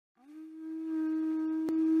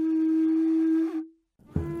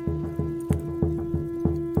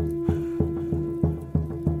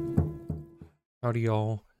howdy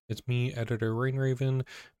y'all. It's me, Editor Rainraven,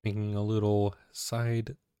 making a little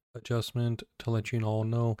side adjustment to let you all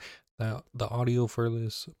know that the audio for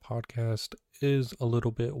this podcast is a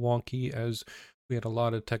little bit wonky, as we had a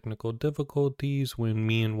lot of technical difficulties when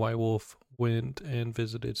me and White Wolf went and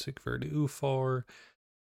visited Sigfrid Ufar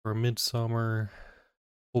for Midsummer.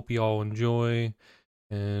 Hope you all enjoy,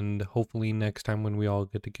 and hopefully next time when we all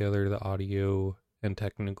get together, the audio and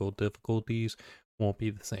technical difficulties won't be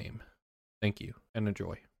the same. Thank you and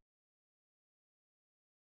enjoy.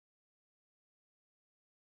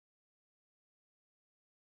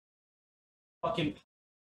 Fucking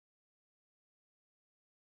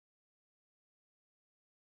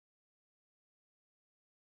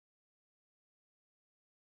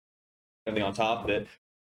everything on top of it.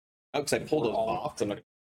 Because I pulled those off, so I'm not gonna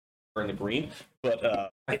burn the green.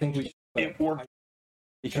 But I think it worked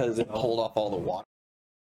because it pulled off all the water.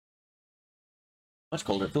 Much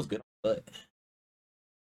colder. It feels good, but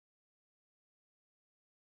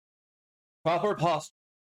proper posture.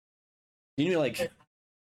 You need like.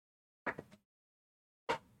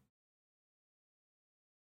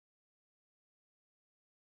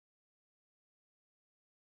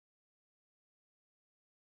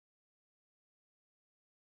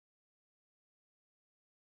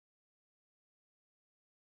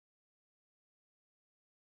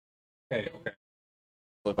 Okay.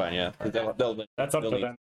 Fine, yeah. That's up to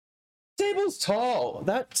them. Table's tall.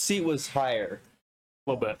 That seat was higher.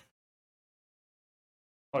 A little bit.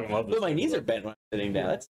 Fucking love this. But my knees are bent when I'm sitting down.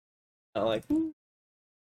 That's not like.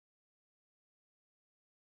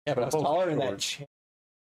 Yeah, but I was taller in that chair.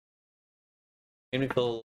 Made me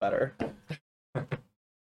feel better.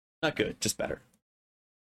 Not good, just better.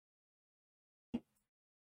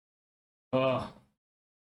 Yeah.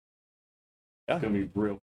 It's gonna be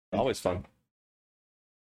real. Always fun.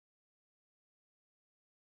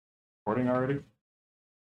 Recording already?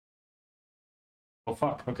 Oh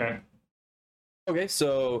fuck, okay. Okay,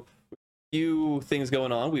 so a few things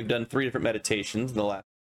going on. We've done 3 different meditations in the last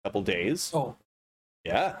couple days. Oh.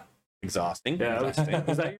 Yeah. Exhausting. Yeah, was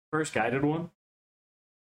that your first guided one?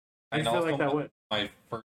 I feel like that went. My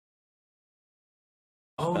first.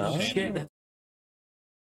 Oh shit.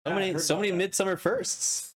 So many Midsummer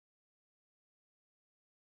firsts.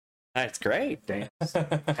 That's great. Damn.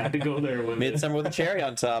 Had to go there with Midsummer with a cherry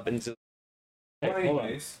on top, and just, Hey, hold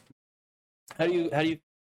on. how do you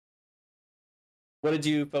what did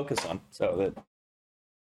you focus on so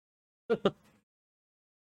that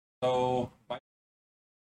So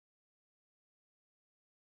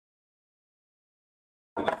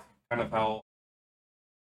kind of how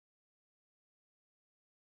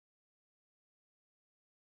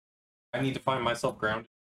I need to find myself grounded,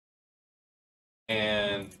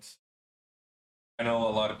 and I know a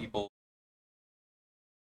lot of people.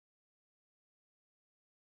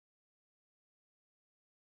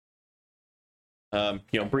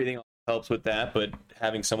 breathing helps with that, but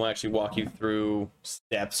having someone actually walk you through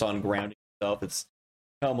steps on grounding yourself, it's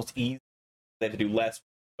almost easy. They have to do less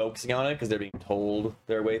focusing on it because they're being told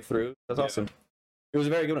their way through. That's awesome. It was a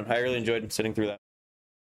very good one. I really enjoyed sitting through that.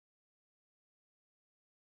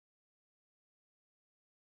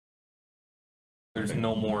 There's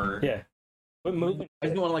no more. Yeah. What movement? I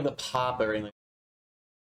just want to like the pop or anything.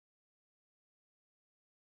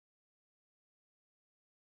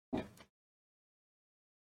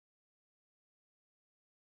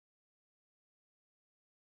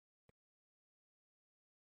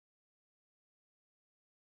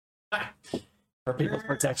 For people's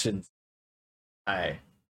protections. Hi.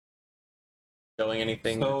 Showing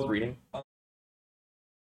anything? So, reading? Oh,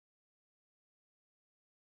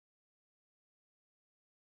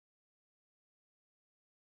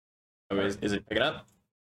 is it picking up?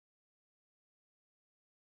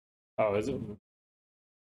 Oh, is it?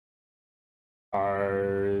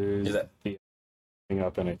 Is that picking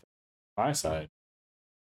up anything? My side.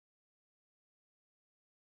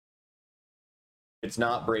 It's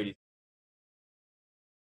not Brady.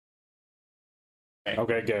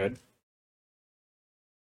 Okay, good.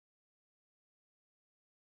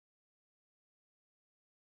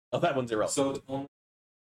 Oh, that one's irrelevant. So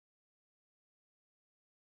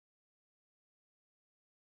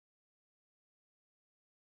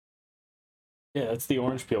Yeah, that's the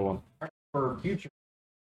orange peel one. for future.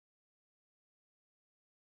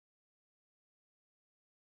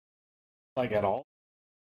 Like at all?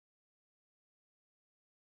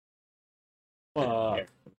 Why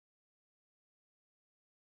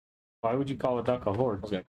would you call a duck a horde?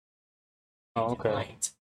 Okay. Oh, okay.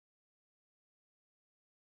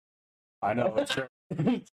 I know, it's true.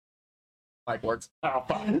 Mike works. Oh,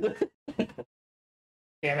 fuck.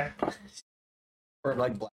 Damn it. Or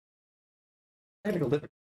like black. I had to go live.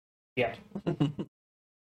 Yeah.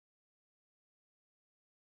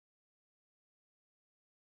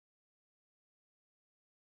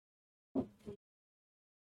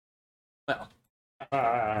 Well,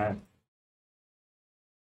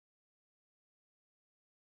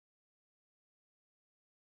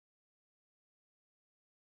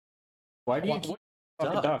 why do you keep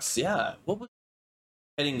fucking ducks? Yeah. What was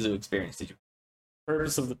petting zoo experience did you?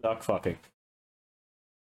 Purpose of the duck fucking.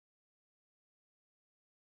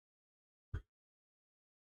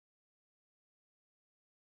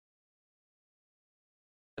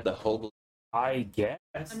 The whole. I guess.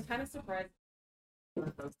 I'm kind of surprised.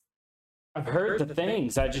 I've heard the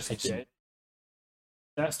things. I just obsessed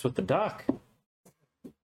with the duck.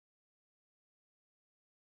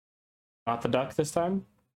 Not the duck this time?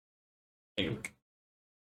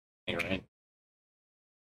 Right.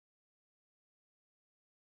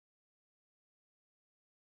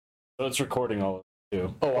 So it's recording all of it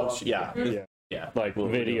too. Oh, yeah. Yeah. Yeah. Like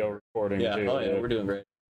video recording Yeah. too. Oh, yeah. We're doing great.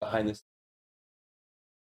 Behind this.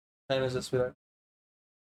 What time is it, sweetheart?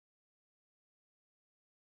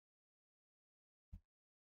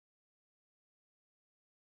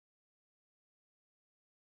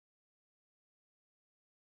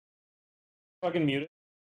 Fucking mute it.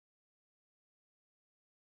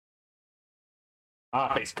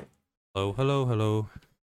 Ah, basically. Hello, hello, hello.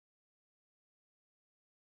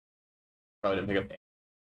 Probably didn't pick up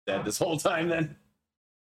that this whole time then.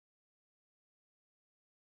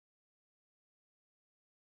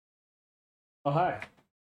 Oh, hi.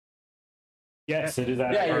 Yes, it is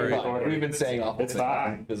actually Yeah, recording. we've been saying awful It's things.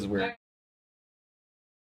 fine. This is weird.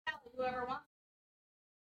 Whoever wants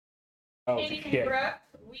Oh, anything, shit. Brooke,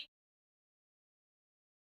 we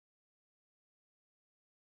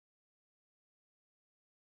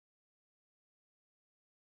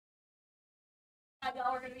y'all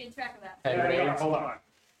are going to be in track of that. Yeah, hold on.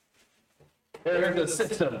 There's the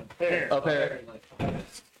system. There. Apparently.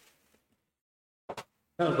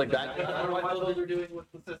 Sounds like that. I don't know what those are doing with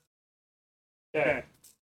the system. Yeah.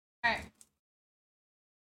 All right.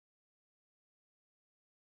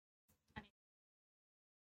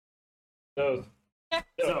 So,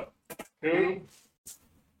 who?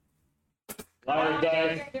 Liar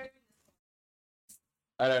dice,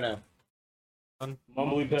 I don't know.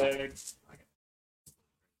 mumbly peg.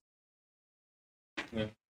 Yeah.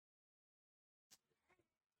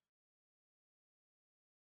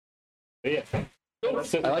 Yeah.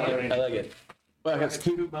 I like it. I like it. Well, I got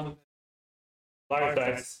two. Liar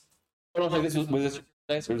dice. I don't think this was this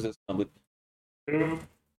dice or was this Who?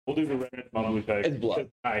 We'll do the red mumbly peg. It's blood.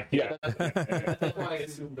 Hi. Yeah. Yeah. why I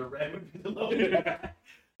assumed the red would be the low.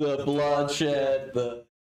 The bloodshed, the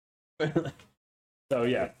So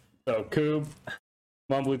yeah. So Coob,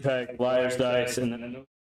 mumbly peg, liar's dice, and then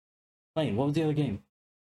Lane. What was the other game?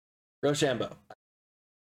 Rochambeau.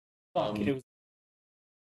 Fuck. It was.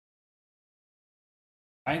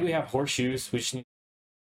 I think we have horseshoes. We just need.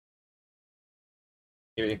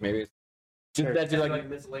 Maybe it's just that do like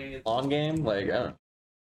miscellaneous on game. Like I don't know.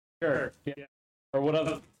 Sure. Yeah. Or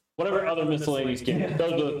whatever other miscellaneous game.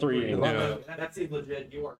 Those are the three. Yeah. That seems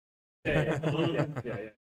legit. You are. Yeah.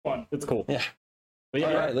 Fun. It's cool. Yeah. But yeah,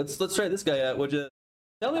 All right, let's try this guy out. Would you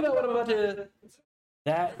tell me about what I'm about to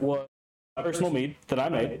that was a personal mead that I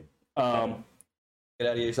made. get out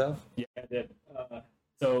of yourself? Yeah, I did.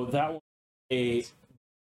 So that was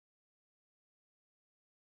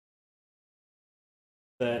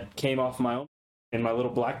that came off my own in my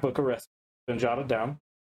little black book of recipes. Been jotted down.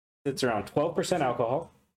 It's around 12%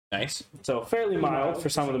 alcohol, Nice. so fairly mild for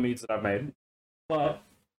some of the meads that I've made. But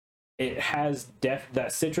it has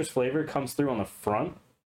that citrus flavor comes through on the front.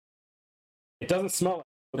 It doesn't smell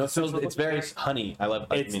like No, it's very honey. I love.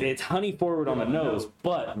 it's honey forward on the nose,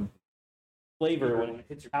 but flavor when it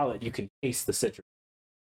hits your palate, you can taste the citrus,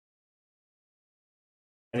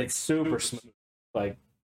 and it's super smooth. Like,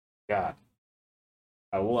 God,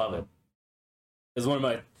 I love it. It's one of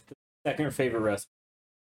my second favorite recipes.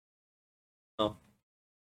 Oh.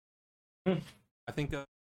 I think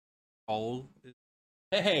all is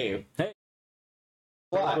Hey. Hey.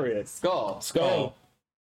 What? Appropriate. Skull. Skull.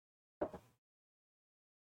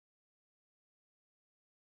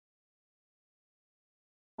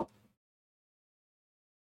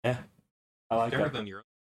 Yeah, I like different that. than your.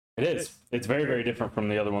 It is. It's very, very different from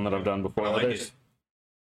the other one that I've done before. I like There's-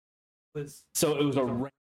 it. So it was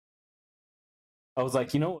I was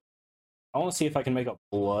like, you know, I want to see if I can make a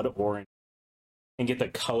blood orange and get the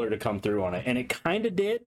color to come through on it, and it kind of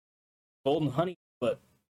did. Golden honey, but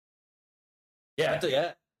Yeah.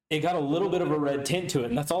 it got a little bit of a red tint to it,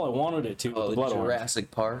 and that's all I wanted it to. With Oh, the blood orange.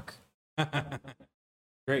 Jurassic Park.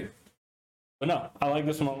 great. But no, I like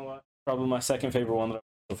this one a lot. Probably my second favorite one that I've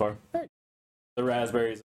so far. The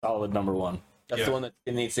raspberry is solid number one. That's the one that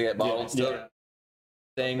needs to get bottled still. Yeah.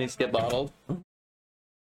 Saying needs to get bottled.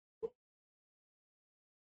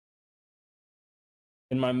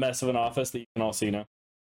 In my mess of an office that you can all see now. That's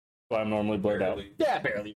why I'm normally blurred out. Yeah,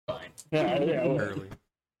 barely fine. Yeah, Barely.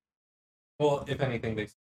 Well, if anything,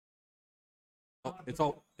 it's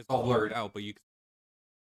all blurred out, but you.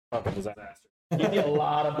 Fucking disaster. You need a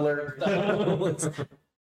lot of blurred stuff.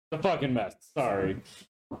 The fucking mess. Sorry.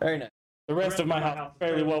 Very nice. The rest of my house is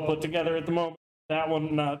fairly well put together at the moment. That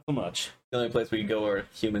one, not so much. The only place we can go where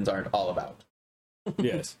humans aren't all about.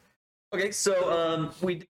 Yes. Okay, so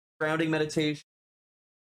we did grounding meditation,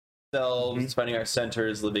 selves, finding our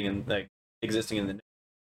centers, living in existing in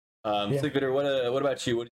the. Sleep Eater, what about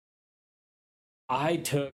you? I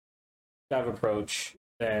took that approach,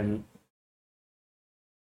 then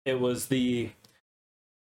it was the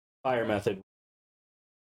fire method.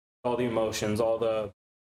 All the emotions, all the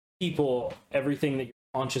people, everything that your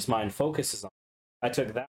conscious mind focuses on. I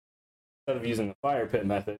took that instead of using the fire pit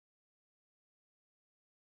method.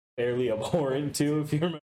 Fairly abhorrent too, if you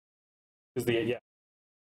remember. Because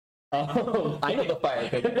I know the fire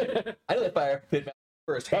pit. I know the fire pit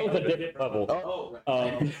first. That was a different level. Oh,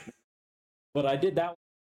 right. But I did that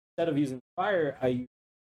instead of using fire.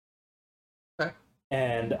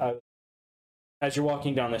 And as you're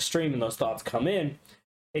walking down the stream and those thoughts come in,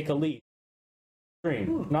 take a lead.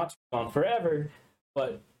 Stream, not on forever,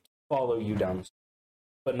 but follow you down the stream,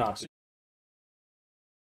 but not.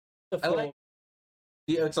 I like.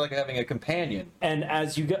 Yeah, it's like having a companion. And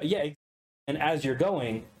as you go, and as you're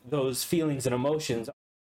going, those feelings and emotions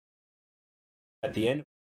at the end,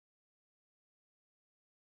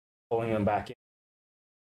 pulling them back in.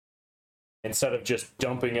 Instead of just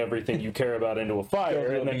dumping everything you care about into a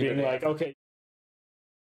fire and then being like, okay.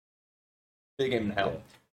 Big game in hell.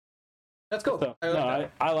 That's cool. So,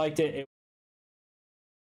 I liked it.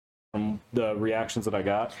 From the reactions that I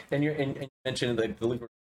got. And you mentioned the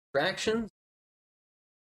distractions?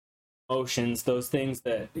 Emotions, those things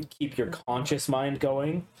that keep your conscious mind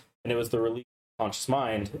going. And it was the release of conscious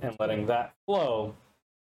mind and letting that flow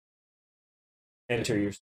enter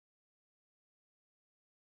your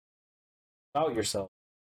about yourself.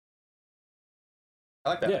 I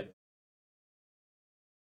like that. Yeah.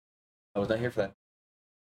 I was not here for that.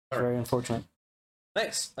 Very unfortunate.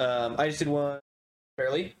 Nice. I just did one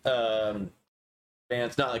fairly. And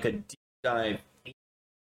it's not like a deep dive,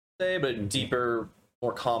 but a deeper,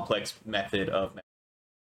 more complex method of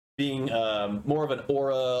being more of an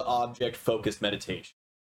aura object focused meditation.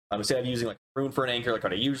 Instead of using like a rune for an anchor, like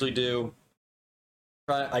what I usually do,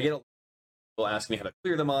 I get people asking me how to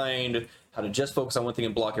clear the mind, how to just focus on one thing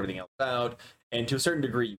and block everything else out. And to a certain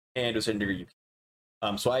degree, you can. To a certain degree, you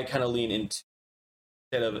can. So I kind of lean into,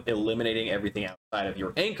 instead of eliminating everything outside of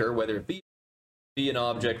your anchor, whether it be an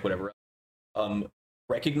object, whatever,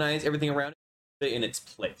 recognize everything around it in its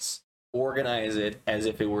place. Organize it as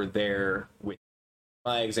if it were there with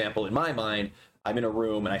my example. In my mind, I'm in a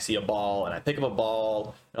room and I see a ball and I pick up a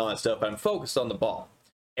ball and all that stuff, but I'm focused on the ball.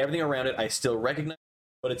 Everything around it I still recognize,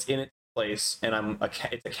 but it's in its place and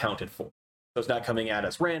it's accounted for. So it's not coming at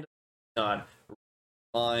us random, not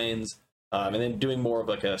lines, and then doing more of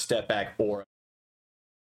like a step back or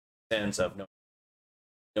sense of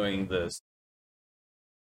knowing the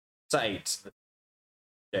sight, the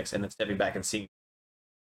objects, and then stepping back and seeing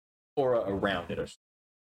aura around it. Or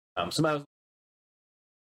sometimes,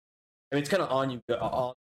 I mean, it's kind of on you.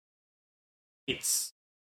 It's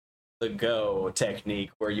the go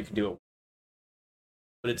technique where you can do it,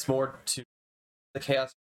 but it's more to the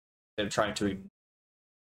chaos than trying to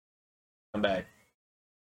come back.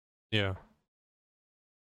 Yeah.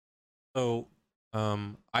 So,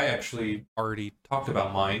 I actually already talked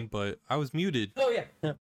about mine, but I was muted. Oh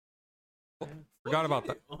yeah. Forgot about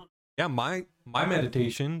that. Yeah, my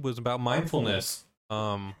meditation was about mindfulness,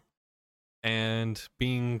 and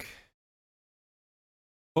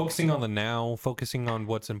focusing on the now, focusing on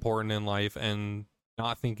what's important in life, and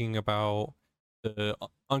not thinking about the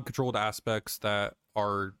uncontrolled aspects that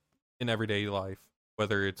are in everyday life.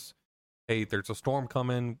 Whether it's, hey, there's a storm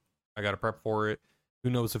coming, I gotta prep for it. Who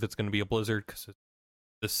knows if it's going to be a blizzard because it's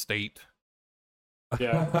this state.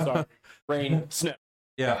 Yeah, sorry. Rain, snow.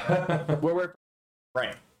 Yeah. We're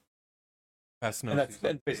rain. That's snow. And that's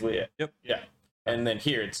basically it. Yep. Yeah. And then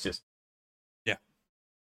here it's just. Yeah.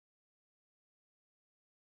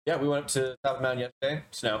 Yeah, we went up to top of the mountain yesterday.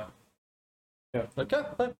 Snow. Yeah. Like,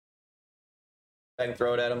 I can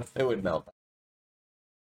throw it at him. It would melt.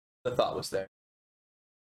 The thought was there.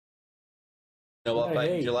 Snowball fight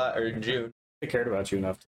in July or in June. they cared about you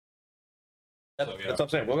enough. That's what I'm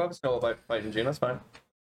saying. We'll go snow fight in June. That's fine.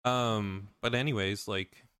 But anyways,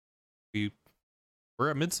 like we're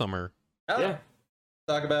at Midsummer. Oh, Yeah.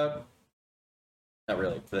 Talk about. Not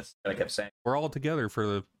really. That's what I kept saying. We're all together for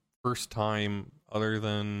the first time, other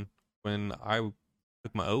than when I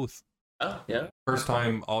took my oath. Oh, yeah. First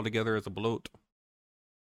time all together as a bloat.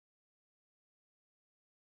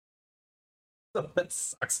 That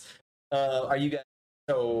sucks. Are you guys?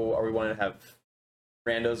 So, are we wanting to have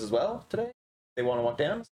randos as well today? They want to walk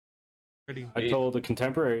down. Ready? I told a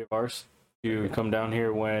contemporary of ours to come down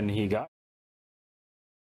here when he got.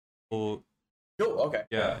 Well, Oh, okay.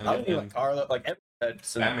 yeah, I was thinking like Carla, like everyone had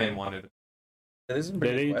some. Batman wanted it. This is a Did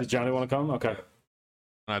pretty he? good Did question. Johnny want to come? Okay. And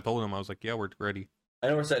I told him, I was like, yeah, we're ready. I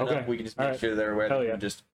know we're setting Okay. up. We can just make Alright. sure they're aware Hell that yeah. we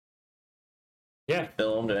just Yeah.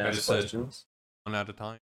 filmed and I asked just said- questions. One at a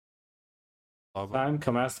time. Time.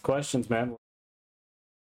 Come ask the questions, man.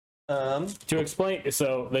 To explain,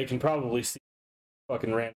 so they can probably see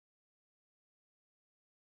fucking random.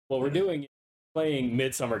 What we're doing is playing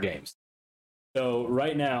Midsummer games. So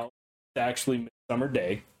right now, it's actually Midsummer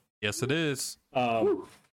Day. Yes, it is. So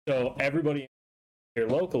everybody here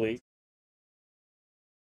locally,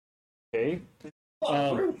 okay.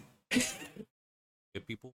 Good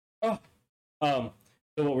people. So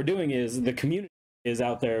what we're doing is the community is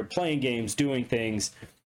out there playing games, doing things,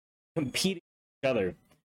 competing with each other,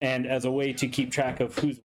 and as a way to keep track of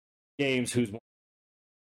who's games, who's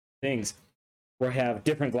things, we have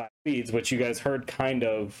different glass beads, which you guys heard kind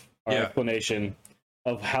of our Yeah. explanation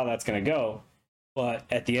of how that's going to go. But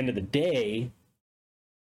at the end of the day,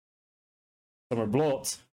 summer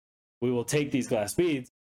bloats, we will take these glass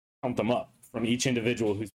beads, count them up from each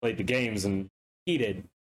individual who's played the games and competed,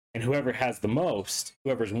 and whoever has the most,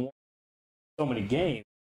 whoever's won so many games,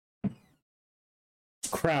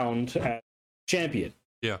 is crowned as champion.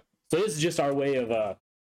 Yeah. So this is just our way of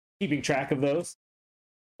keeping track of those.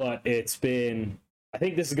 But it's been, I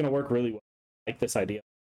think this is going to work really well. I like this idea.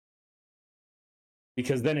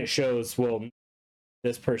 Because then it shows, well,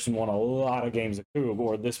 this person won a lot of games of Krug,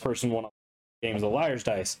 or this person won a lot of games of Liar's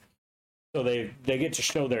Dice. So they get to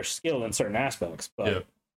show their skill in certain aspects. But Yeah.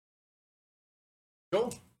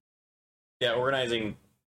 Cool. Yeah, organizing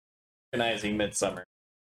Midsummer,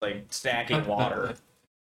 like stacking water.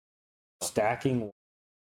 stacking,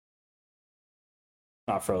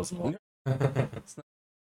 not frozen water.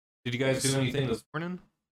 Did you guys do anything this morning?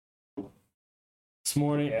 This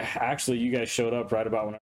morning, actually, you guys showed up right about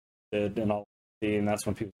when I did, and that's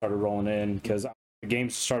when people started rolling in, because the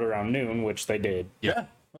games started around noon, which they did. Yeah,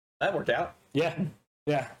 that worked out. Yeah,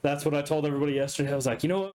 that's what I told everybody yesterday. I was like, you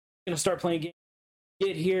know what, we're gonna start playing games.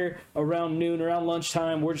 Get here around noon, around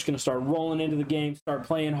lunchtime. We're just gonna start rolling into the game, start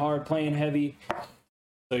playing hard, playing heavy.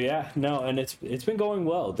 So yeah, no, and it's been going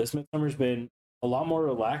well. This Midsummer's been a lot more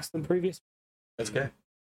relaxed than previous. That's good.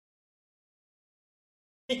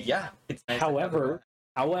 Yeah. It's nice to have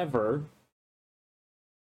However,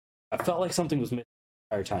 I felt like something was missing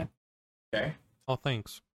the entire time. Okay. Oh,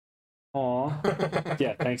 thanks. Aw.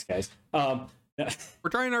 Yeah, thanks, guys. We're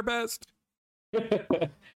trying our best.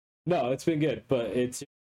 No, it's been good, but it's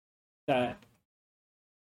that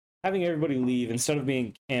having everybody leave instead of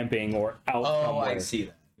being camping or out somewhere. I see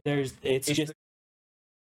that. It's just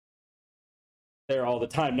there all the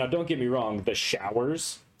time. Now, don't get me wrong, the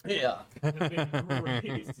showers Yeah.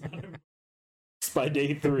 by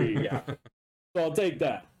day 3. Yeah, so I'll take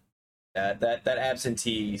that. That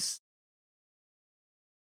absentees.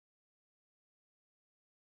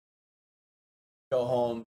 Go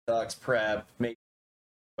home, sucks, prep, make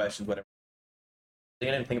questions, whatever. I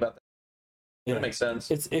didn't think about that. Yeah. That makes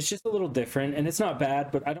sense. It's just a little different, and it's not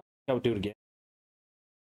bad, but I don't think I would do it again.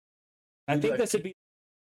 I think this would be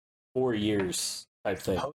 4 years type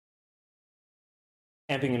thing. Oh.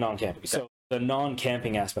 Camping and non-camping. So the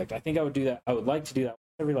non-camping aspect, I think I would do that. I would like to do that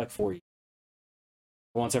every 4 years,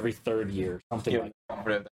 once every 3rd year, something like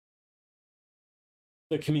that.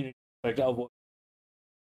 The community aspect of what.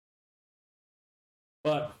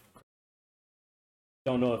 But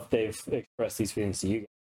don't know if they've expressed these feelings to you guys.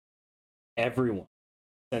 Everyone,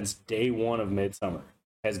 since day 1 of Midsummer,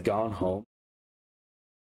 has gone home.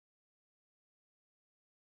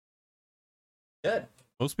 Good.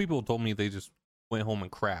 Most people told me they just went home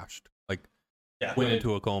and crashed. Like, Yeah. went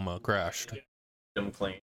into a coma, crashed. Them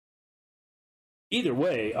clean. Either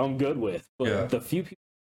way, I'm good with. But Yeah. the few people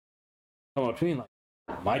come up to me and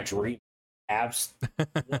like, my dream, abs,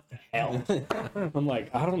 what the hell? I'm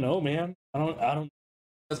like, I don't know, man. I don't.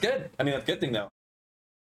 That's good. I mean, that's a good thing though.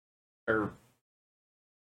 Or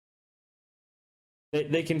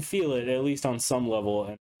They can feel it at least on some level,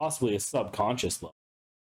 and possibly a subconscious level.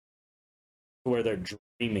 where they're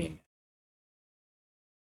dreaming.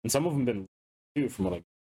 And some of them been too from what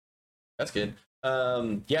That's good.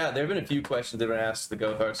 Yeah, there have been a few questions that have been asked the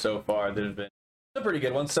Gothar so far that have been some pretty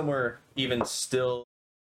good ones. Some we're even still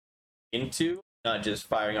into, not just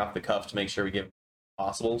firing off the cuff to make sure we give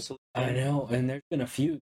possible solutions. I know, and there's been a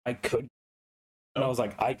few I could. And I was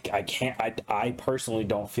like, I can't. I personally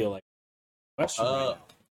don't feel like question right now.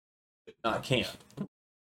 Not can.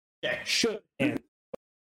 Yeah, Should and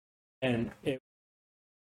it,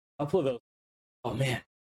 a couple of those. Oh man,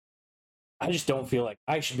 I just don't feel like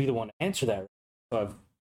I should be the one to answer that. So I've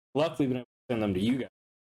luckily been able to send them to you guys.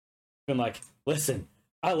 Been like, listen,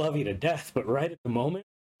 I love you to death, but right at the moment,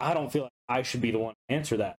 I don't feel like I should be the one to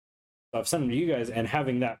answer that. So I've sent them to you guys, and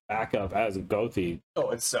having that backup as a Gothi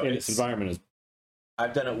in this environment is.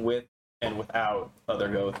 I've done it with and without other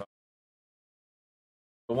Gothar.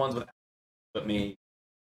 The ones with me,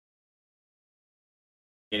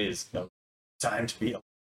 it is time to be.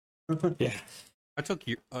 Yeah. I took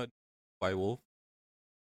your White Wolf.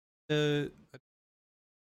 Yeah,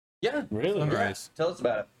 Really? Sunrise. tell us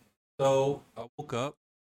about it. So I woke up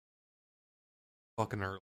fucking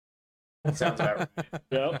early. Sounds about right.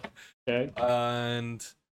 Yep. Okay. And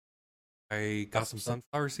I got some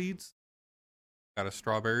sunflower seeds. Got a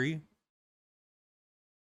strawberry.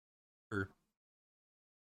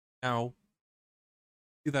 Now,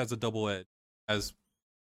 see that's a double edge as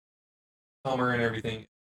summer and everything.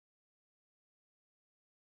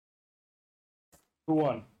 Who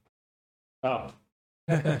won? Oh,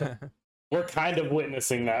 we're kind of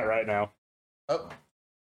witnessing that right now. Oh,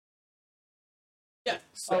 yeah.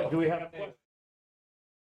 So Do we have?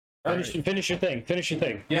 Finish your thing. Finish your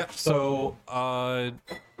thing. Yep. So I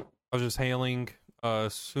was just hailing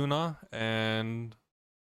Suna and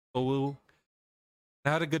Olu. I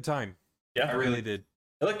had a good time. yeah, I really did.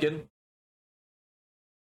 It looked good.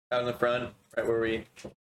 Out in the front, right where we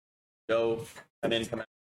go, and then come out.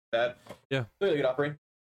 That really good offering.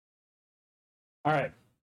 All right.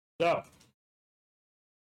 So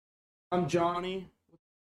I'm Johnny.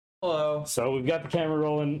 Hello. So we've got the camera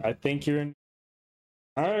rolling. I think you're in.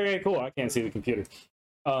 Okay, cool. I can't see the computer.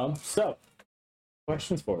 So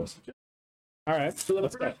questions for us. All right. So the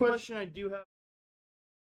let's first go. question I do have.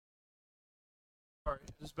 Sorry,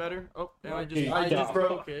 is this better? Oh, and I Yeah, just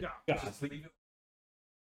broke it. God.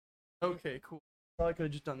 Okay, cool. Well, I could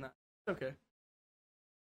have just done that. Okay.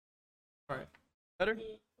 All right. Better?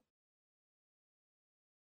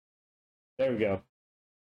 There we go.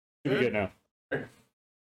 Should be good now.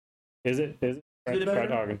 Is it? Is it? Is it Try better?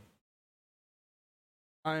 talking.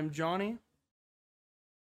 I'm Johnny.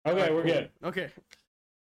 Okay, Alright, we're cool. good. Okay.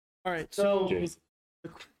 All right. So Jeez.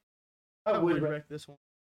 I would wreck this one.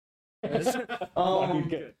 You're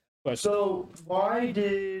good. Question. So why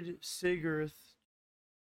did Sigurd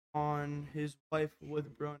on his wife with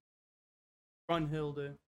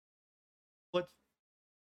Brunhilde? What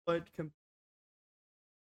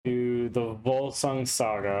To the Volsung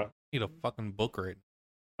saga. Need a fucking book right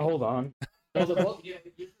Hold on.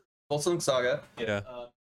 Volsung Saga. Yeah.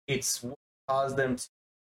 It's what caused them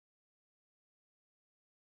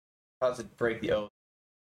to break the oath.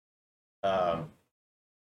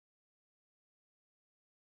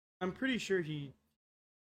 I'm pretty sure he.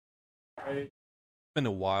 Right. It's been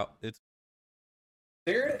a while. It's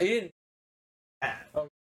Figured it didn't have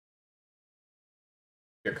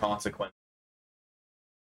your consequence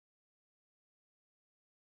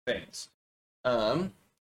things.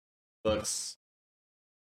 Books.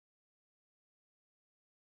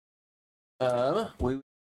 We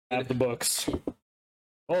Have the books.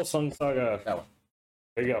 Volsung saga. that one.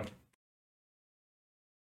 There you go.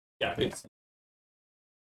 Yeah, it's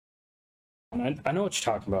I know what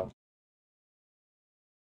you're talking about.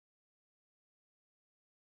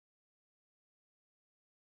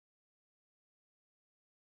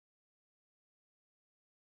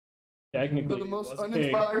 Technically, The most it was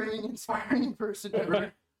king. inspiring person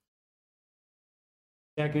ever.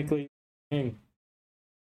 Technically, king.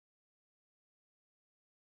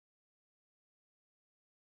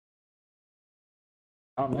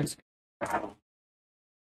 Oh, next.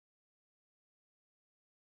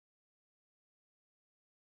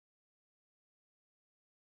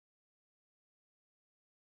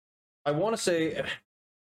 I want to say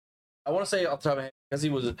off the top of my head because he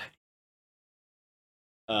was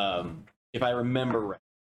if I remember right,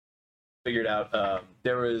 figured out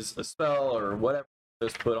there was a spell or whatever that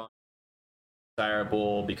was put on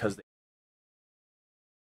desirable because the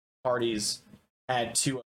parties had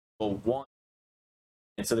two one,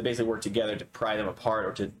 and so they basically worked together to pry them apart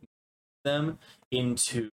or to them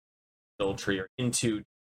into adultery or into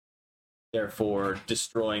therefore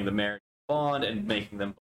destroying the marriage bond and making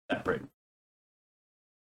them separate.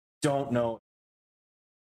 Don't know.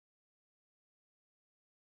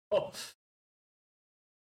 Oh,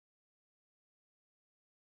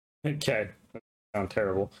 Okay. That sounds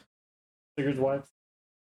terrible. Sigurd's wife?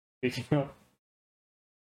 Speaking of.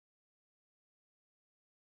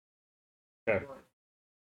 Okay.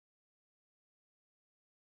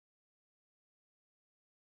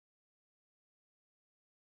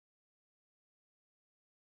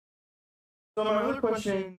 So my other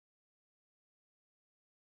question: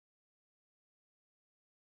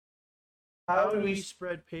 how do we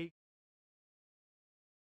spread pagan?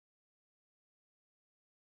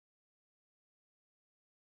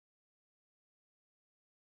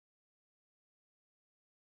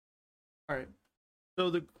 All right. So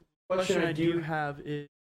the question I do have is,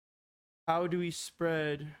 how do we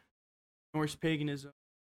spread Norse paganism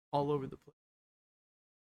all over the place?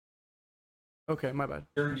 Okay, my bad.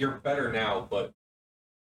 You're better now, but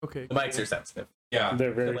Okay, the mics are sensitive. yeah,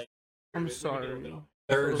 They're very. I'm sorry.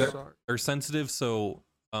 they're So they're, sorry. they're sensitive. So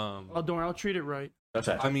Oh, don't worry, I'll treat it right.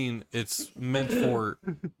 Okay. I mean, it's meant for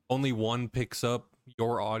only one picks up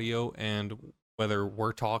your audio, and whether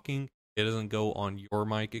we're talking, it doesn't go on your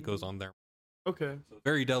mic; it goes on their. Okay. So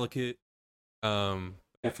very delicate. I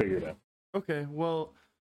figured out. Okay. Well,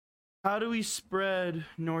 how do we spread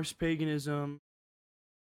Norse paganism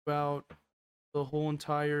throughout the whole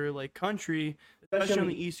entire country, especially on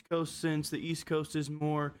the East Coast, since the East Coast is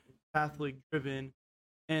more Catholic driven?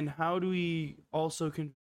 And how do we also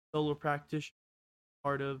convince solo practitioners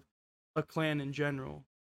part of a clan in general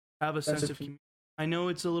have a sense of community? I know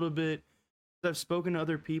it's a little bit. I've spoken to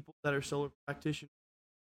other people that are solo practitioners,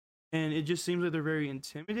 and it just seems like they're very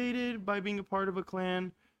intimidated by being a part of a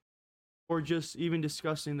clan, or just even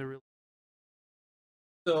discussing the real.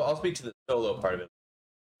 So I'll speak to the solo part of it.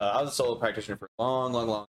 I was a solo practitioner for a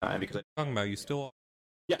long time because Talking about you still.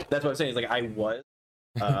 yeah, that's what I'm saying. Is like I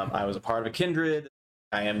was a part of a kindred.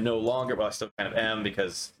 I am no longer. Well, I still kind of am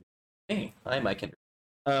because hey, I'm my kindred.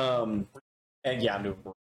 And yeah, I'm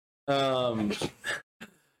doing.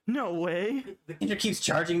 No way. The kindred keeps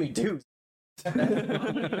charging me dues.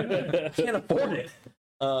 I can't afford it.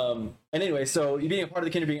 And anyway, so you being a part of the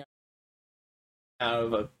kindred, being out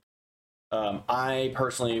of a, I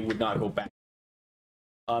personally would not go back.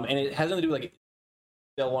 And it has nothing to do with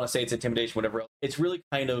they'll want to say it's intimidation, whatever else. It's really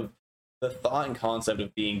kind of the thought and concept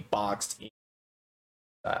of being boxed in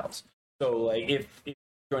styles. So if you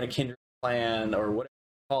join a kindred clan or whatever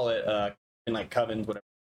you call it, in covens, whatever,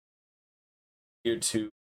 due to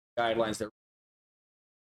guidelines that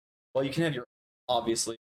well, you can have your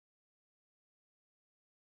obviously,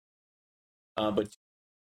 but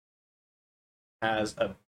has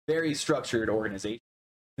a very structured organization,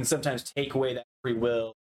 and sometimes take away that free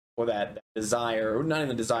will or that desire, or not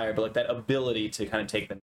even desire, but that ability to kind of take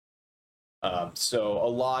them. So a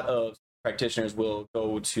lot of practitioners will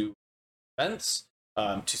go to events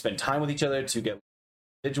to spend time with each other, to get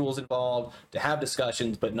individuals involved, to have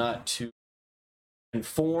discussions, but not to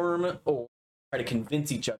inform or try to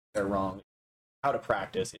convince each other they're wrong, how to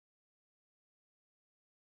practice it.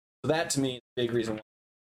 So that to me is a big reason why.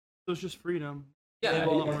 So it's just freedom.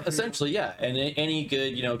 Yeah, essentially, yeah. And any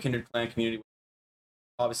good, kindred clan community,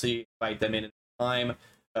 obviously invite them in at the time,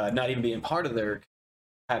 not even being part of their,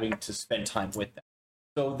 having to spend time with them.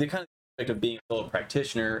 So the kind of aspect of being a solo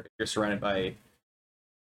practitioner, if you're surrounded by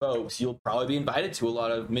folks, you'll probably be invited to a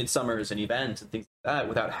lot of midsummers and events and things like that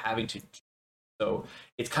without having to. So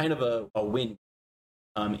it's kind of a win.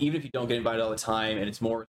 Even if you don't get invited all the time and it's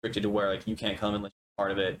more restricted to where you can't come unless you're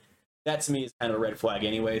part of it, that to me is kind of a red flag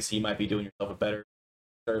anyway. So you might be doing yourself a better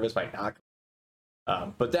service by not.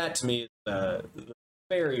 But that to me is the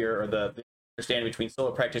barrier or the understanding between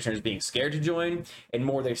solo practitioners being scared to join and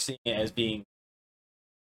more they're seeing it as being.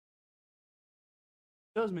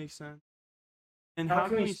 It does make sense. And how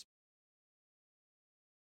can we?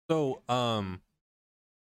 So,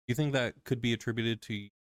 you think that could be attributed to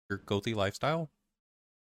your gothy lifestyle,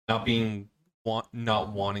 not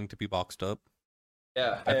wanting to be boxed up?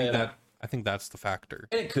 Yeah, I think that's the factor.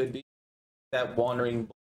 And it could be that wandering,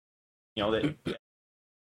 that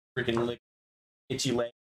freaking itchy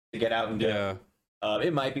leg to get out and do. Yeah.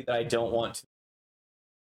 It might be that I don't want to.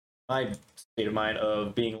 My state of mind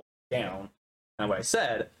of being down, kind of what I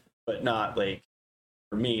said, but not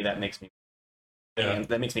for me. That makes me,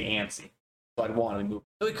 that makes me antsy. So I'd want to move.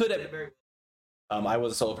 So it could have been very. I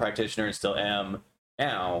was a solo practitioner and still am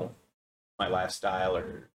now. My lifestyle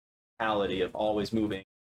or mentality of always moving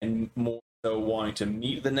and more so wanting to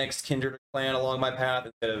meet the next kindred clan along my path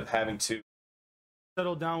instead of having to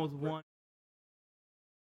Settle down with one.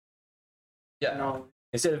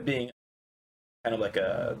 instead of being kind of like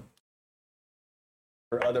a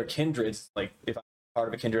for other kindreds. Like if I'm part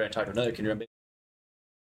of a kindred, I talk to another kindred.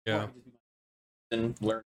 Yeah. And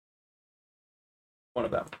learn one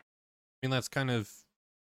of them. I mean, that's kind of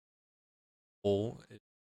cool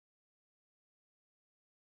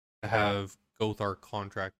to have Gothar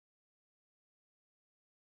contract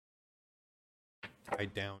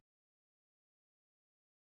tied down.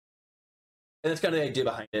 And that's kind of the idea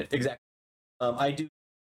behind it. Exactly. I do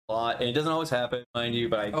a lot, and it doesn't always happen, mind you,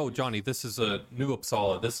 but I... Oh, Johnny, this is a new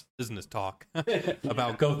Uppsala. This business talk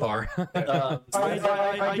about Gothar.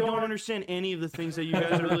 I don't understand any of the things that you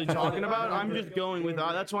guys are really talking about. I'm just going with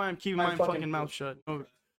that's why I'm keeping my fucking mouth shut. Oh,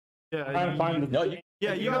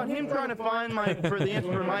 yeah, you got him trying to find the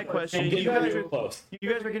answer for my question. You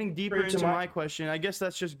guys are getting deeper into my question. I guess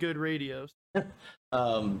that's just good radio. I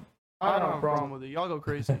don't have a problem with it. Y'all go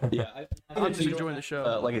crazy. Yeah, I'm just enjoying the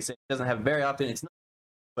show. Like I said, it doesn't happen very often. It's not,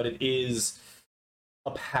 but it is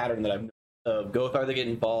a pattern that I've noticed of Gothar that get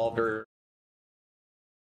involved or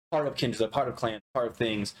part of kindred, part of clans, part of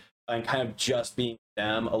things, and kind of just being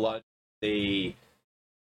them. A lot of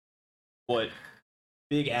what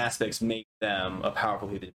big aspects make them a powerful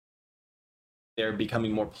leader. They're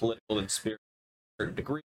becoming more political than spiritual to a certain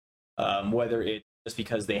degree, whether it's just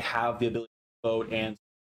because they have the ability to vote and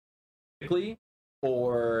quickly,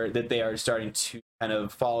 or that they are starting to kind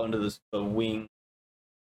of fall into the wing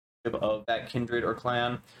of that kindred or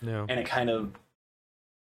clan, Yeah. and it kind of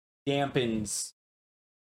dampens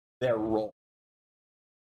their role.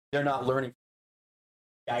 They're not learning,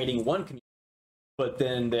 guiding one community, but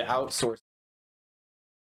then the outsource.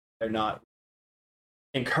 They're not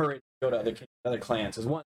encouraged to go to other clans. Because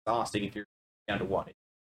one, it's exhausting if you're down to one.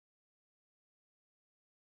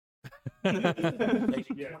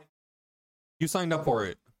 You signed up for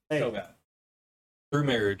it So bad. through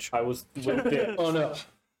marriage. I was with it. Oh no.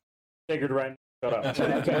 Figured right. Shut up.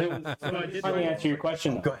 Let me answer your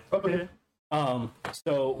question. Go ahead. Okay.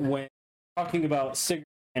 So when talking about Sigurd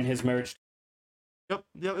and his marriage, Yep,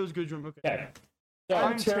 it was good. Okay. okay. So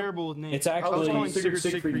I'm terrible with names. It's I was actually calling Sigurd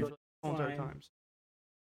Siegfried Siegfried the whole entire times.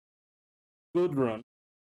 Gudrun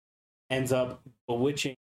ends up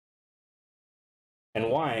bewitching and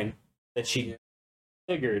wine that she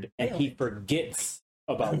Sigurd, and he forgets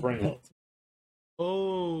about Brynhild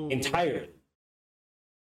Oh. entirely.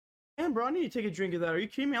 Man, bro, I need to take a drink of that. Are you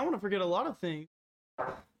kidding me? I want to forget a lot of things.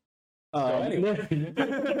 Anyway.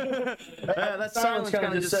 That silence kind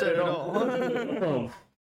of just said it all.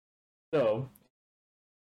 So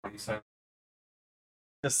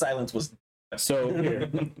The silence was. So here,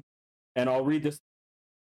 and I'll read this.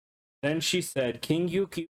 Then she said, King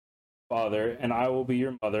Yuki, father, and I will be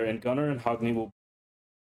your mother, and Gunnar and Hogni will be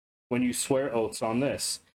when you swear oaths on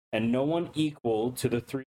this, and no one equal to the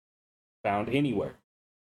three found anywhere.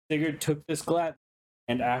 Sigurd took this glad,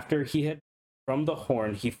 and after he had from the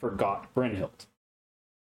horn, he forgot Brynhild.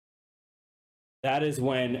 That is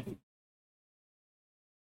when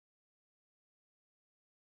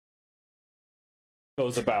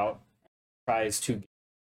goes about, tries to,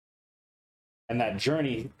 and that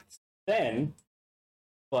journey then,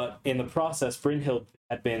 but in the process, Brynhild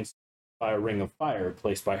had been by a ring of fire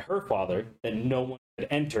placed by her father that no one could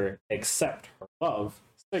enter except her love,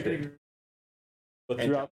 Sigurd. But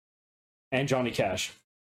throughout, and Johnny Cash,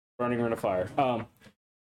 burning her in a fire.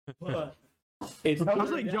 But it's I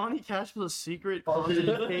was like, Johnny Cash was a secret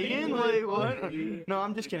closeted pagan? Like, what? No,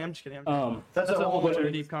 I'm just kidding. That's a whole other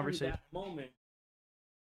deep conversation. That moment,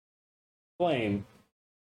 flame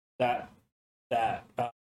that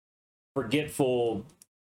forgetful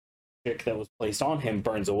chick that was placed on him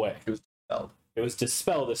burns away. It was dispelled. It was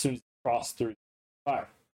dispelled as soon as he crossed through the fire.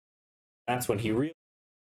 That's when he realized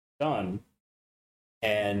it was done,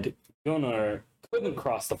 and Gunnar couldn't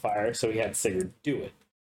cross the fire, so he had Sigurd do it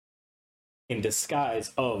in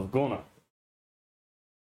disguise of Gunnar.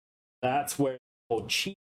 That's where the whole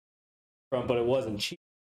cheat from, but it wasn't cheat.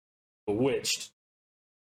 Bewitched.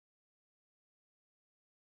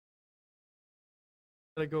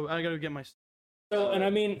 I gotta get my. So, and I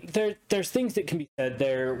mean, there's things that can be said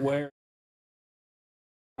there where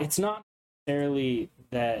it's not necessarily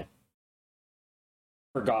that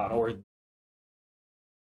forgot or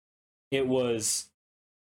it was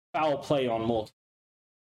foul play on multiple.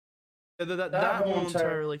 That whole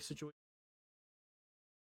entire like situation.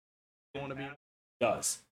 I want to be.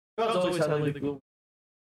 Does. God's always had like the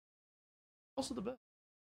also the best.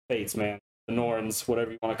 Fates, man. The Norns,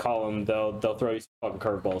 whatever you want to call them, they'll throw you some fucking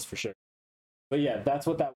curveballs for sure. But yeah, that's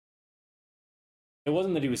what that was. It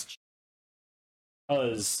wasn't that he was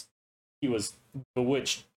because he was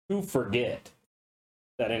bewitched to forget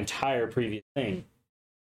that entire previous thing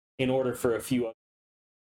in order for a few other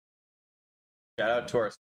shout out to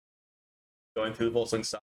our going through the Volsung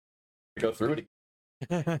side. Go through it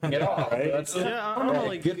again. Get off. Right? That's, Yeah, I don't know,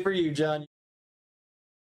 like, good for you, John.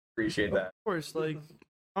 Appreciate that. of course, like,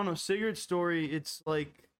 I don't know, Sigurd's story, it's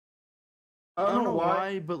like, I don't know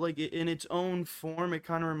why, but like in its own form, it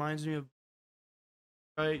kind of reminds me of,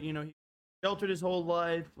 right? You know, he sheltered his whole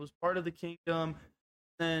life, was part of the kingdom,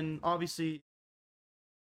 then obviously,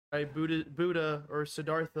 right, Buddha or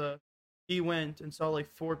Siddhartha, he went and saw like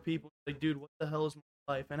 4 people, like, dude, what the hell is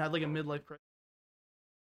my life? And had like a midlife crisis.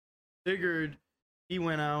 Sigurd, he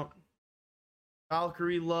went out,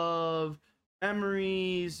 Valkyrie love,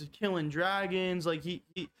 memories, killing dragons, like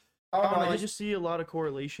I don't know, I just see a lot of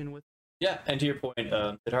correlation with. Yeah, and to your point,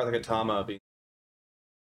 Siddhartha Gautama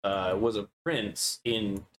was a prince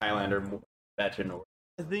in Thailand or Tibetan, or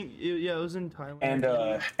I think it was in Thailand. and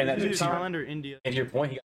It that was either Thailand or India. And to your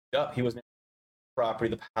point, he got up. He wasn't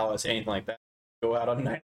property, the palace, anything like that. Go out on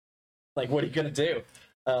night. Like, what are you gonna do?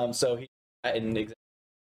 So he, at an exact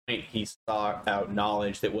point, he sought out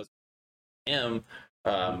knowledge that was him,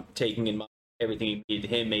 taking in mind everything he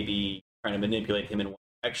needed him, maybe trying to manipulate him in one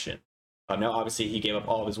direction. Now, obviously, he gave up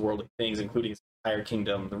all of his worldly things, including his entire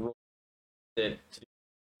kingdom, the rules to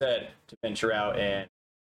venture out and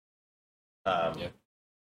Saga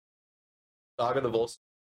the Volsung,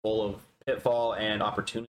 full of pitfall and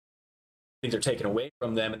opportunity. Things are taken away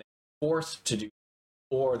from them, and they're forced to do,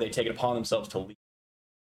 or they take it upon themselves to leave.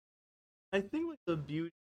 I think like the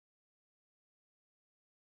beauty,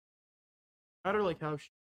 no matter like how she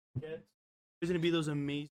gets, there's gonna be those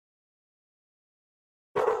amazing.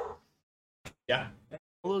 Yeah.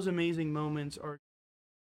 All those amazing moments are.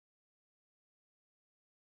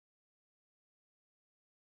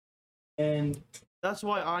 And that's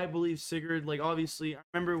why I believe Sigurd, like, obviously, I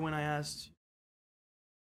remember when I asked,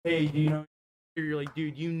 hey, do you know, you're like,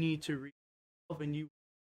 dude, you need to read yourself, and you.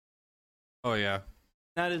 Oh yeah.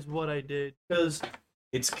 That is what I did. Because,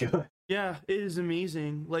 It's good. yeah, it is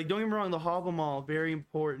amazing. Like, don't get me wrong, the Havamal, very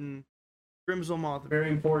important. Grimselmoth, very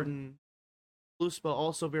important. Luspa,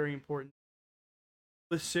 also very important.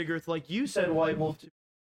 With Sigurd, like you said, White Wolf,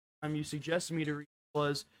 time you suggested me to read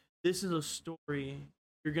was, this is a story.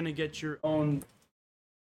 You're gonna get your own,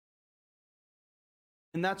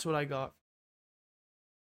 and that's what I got.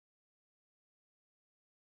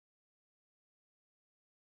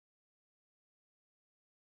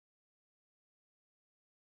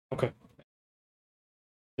 Okay.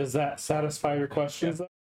 Does that satisfy your questions? Though?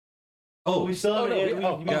 Oh, We still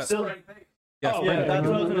have yeah. still. yes, Oh, Yeah, yeah, that's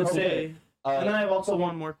what I was gonna okay. say. And then I have also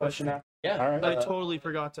one more question after. Yeah. All right. I totally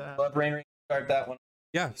forgot to ask. Let Brain Ring start that one.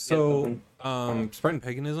 yeah. So, spreading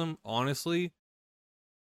paganism, honestly,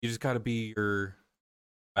 you just got to be your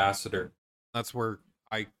ambassador. That's where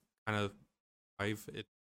I kind of it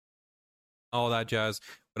all that jazz.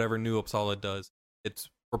 Whatever New Uppsala does,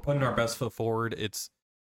 we're putting our best foot forward.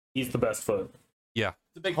 He's the best foot. Yeah,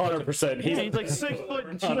 It's a big 100%. Yeah, he's like 6 foot.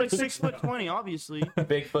 She's like 6'20", obviously.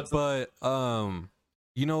 Bigfoot. but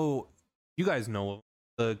you know, you guys know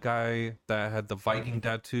the guy that had the Viking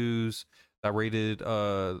tattoos that raided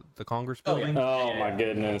the Congress Oh, yeah. building. Oh my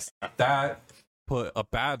goodness. That put a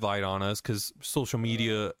bad light on us because social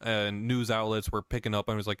media and news outlets were picking up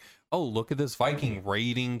and was like, oh, look at this Viking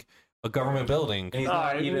raiding a government building. And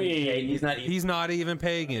He's not even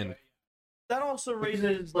pagan. That also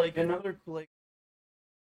raises like another like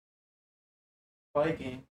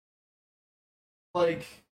Viking. Like,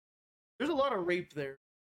 there's a lot of rape there,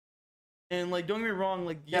 and like, don't get me wrong.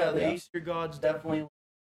 Like, yeah, the Aesir gods definitely.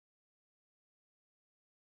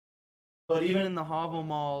 But even in the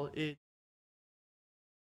Havamal,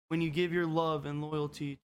 when you give your love and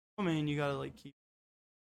loyalty to a woman, you gotta like keep.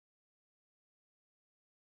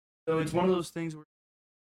 So it's one of those things where,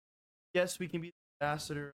 yes, we can be the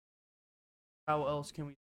ambassador. How else can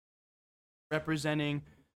we representing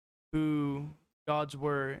who gods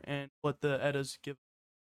were and what the Eddas give?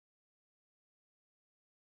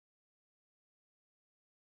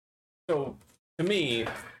 So to me,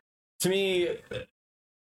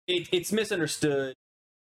 it's misunderstood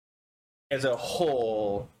as a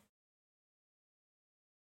whole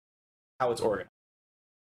how it's organized,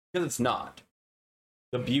 because it's not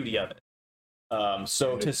the beauty of it.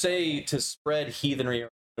 So to spread heathenry or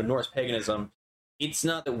Norse paganism, it's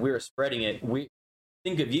not that we're spreading it. We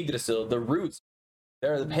think of Yggdrasil, the roots.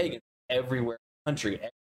 There are the pagans everywhere in the country.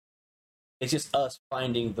 It's just us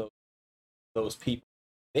finding those people.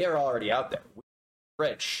 They are already out there. We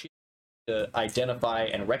spread shit to identify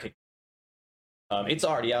and recognize. It's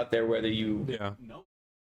already out there, whether you know.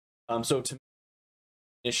 So to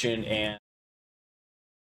mission and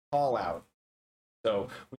call out. So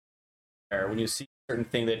when you see certain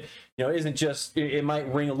thing that isn't just. It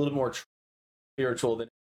might ring a little more spiritual than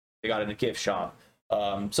they got in a gift shop.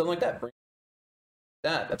 Something like that. Bring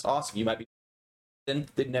that's awesome. You might be. Then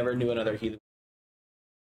they never knew another heathen.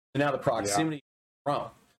 So now the proximity is grown.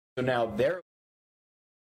 So now they're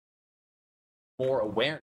more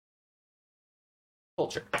aware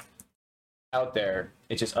culture out there.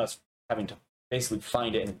 It's just us having to basically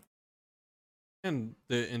find it and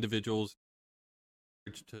the individuals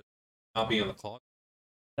to not be in the closet.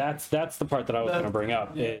 That's the part that I was going to bring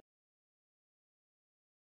up. You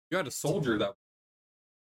had a soldier that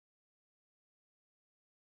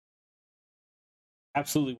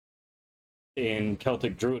Absolutely in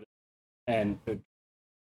Celtic Druid and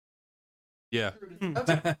yeah.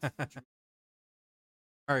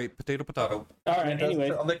 All right, potato. all right. Anyway,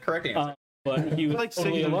 the correct answer. but he was Like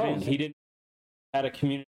totally singing alone. bands. He didn't had a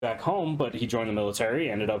community back home, but he joined the military,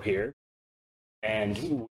 ended up here,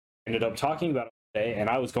 and ended up talking about it today. And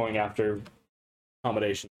I was going after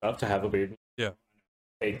accommodation stuff to have a beard. Yeah.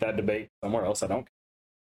 Take that debate somewhere else. I don't.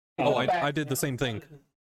 Oh, I did the same thing.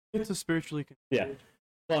 It's a spiritually. Yeah,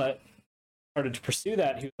 but started to pursue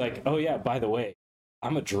that. He was like, "Oh yeah, by the way,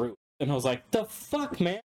 I'm a Druid," and I was like, "The fuck,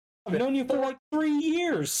 man! I've known you for like 3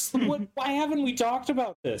 years. What? Why haven't we talked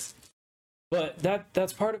about this?" But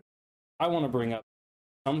that's part of. I want to bring up.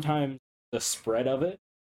 Sometimes the spread of it,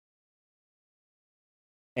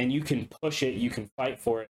 and you can push it, you can fight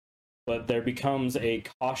for it, but there becomes a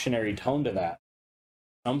cautionary tone to that.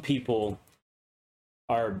 Some people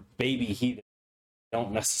are baby heathens.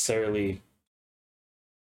 Don't necessarily.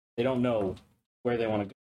 They don't know where they want to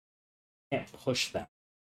go. Can't push them.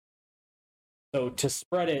 So to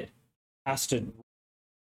spread it has to.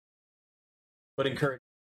 But encourage.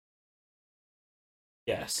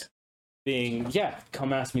 Yes. Being, yeah,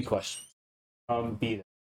 come ask me questions. Be there.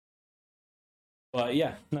 But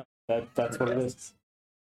yeah, no, that's what it is.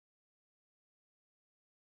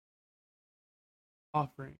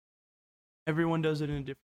 Offering. Everyone does it in a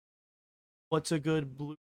different. What's a good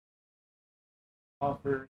blue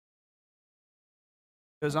offer?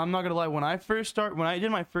 Because I'm not gonna lie, when I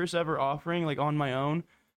did my first ever offering, like on my own,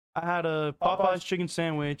 I had a Popeye's chicken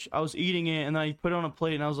sandwich. I was eating it, and I put it on a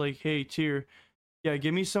plate, and I was like, "Hey, Tyr, yeah,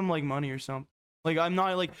 give me some like money or something." Like I'm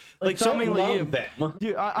not like something like you.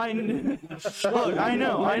 Dude, I look, I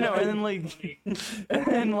know, and then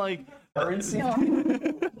like Currency.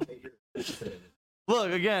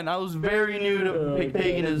 look again. I was very new to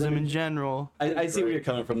paganism in general, I see where you're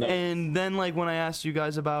coming from, though. and then like when I asked you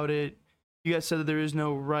guys about it, you guys said that there is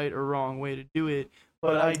no right or wrong way to do it.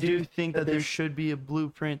 But I do think that there should be a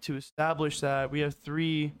blueprint to establish that. We have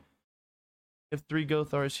three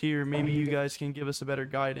gothars here. Maybe you guys can give us a better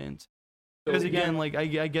guidance. Because again, like I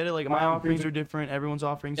get it. Like my offerings are different. Everyone's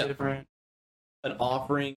offerings are different. An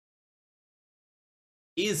offering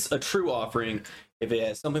is a true offering if it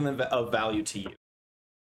has something of value to you.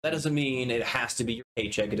 That doesn't mean it has to be your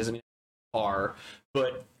paycheck. It doesn't mean it's a car.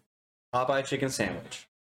 But Popeye chicken sandwich.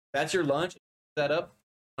 That's your lunch. Set up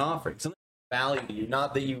an offering. Something of value to you,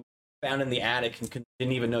 not that you found in the attic and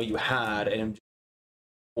didn't even know you had, and just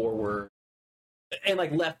forward. And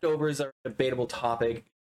like leftovers are a debatable topic.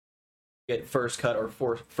 Get first cut or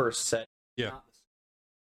first set. Yeah.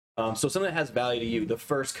 So something that has value to you. The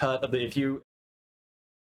first cut of if you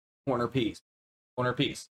corner piece,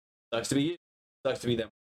 sucks to be you, sucks to be them.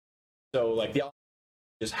 So like the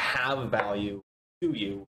just have value to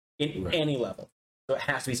you in any level. So it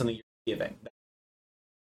has to be something you're giving.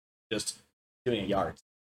 Just doing a yard.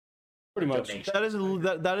 Pretty much. That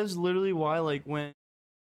is literally why, like, when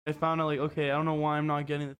I found out, like, okay, I don't know why I'm not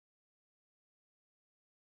getting it.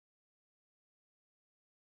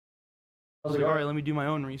 I was like, all right, let me do my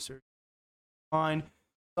own research. Fine.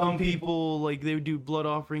 Some people, like, they would do blood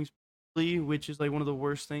offerings, which is like one of the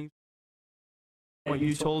worst things. What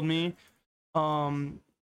you told me. Calm.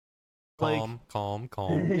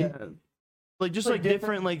 Yeah. Like just like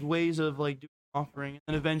different like ways of like doing offering, and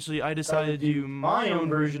then eventually I decided to do my own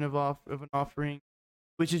version of an offering,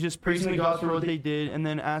 which is just praising the gods for what they did, and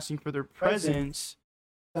then asking for their presence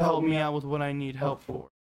to help me out with what I need help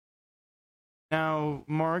for. Now,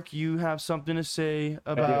 Mark, you have something to say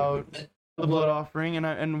about the blood offering,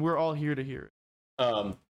 and we're all here to hear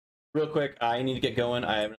it. Real quick, I need to get going.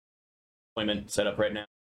 I have an appointment set up right now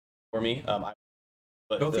for me.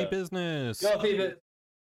 Go feed business. Go feed it.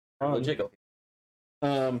 Legit go.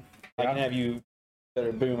 I can have you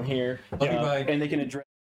better boom here, and they can address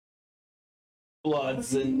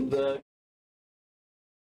bloods and the.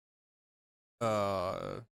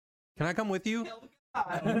 Can I come with you?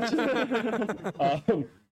 I'm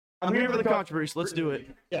here for the controversy. Let's do it.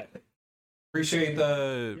 Yeah. Appreciate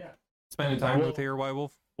the Spending time with here, White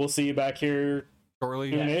Wolf, We'll see you back here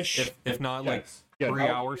shortly. soon-ish. If not, like Yeah. 3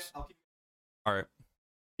 hours. All right.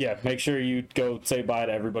 Yeah, make sure you go say bye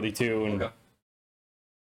to everybody too. And Okay.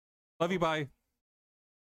 Love you. Bye.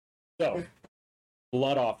 so,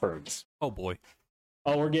 blood offerings. Oh boy.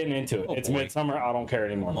 Oh, we're getting into it. Oh, It's boy. Midsummer. I don't care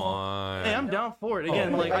anymore. Come on. Hey, I'm down for it.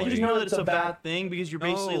 Again, Oh, like I boy. just know that it's a bad thing because you're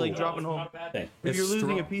basically like No. dropping home. Thing. If you're It's losing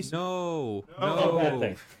a strong- piece. No. It's not a bad No.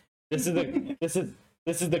 thing.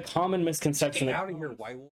 This is the common misconception. Get That, out of here,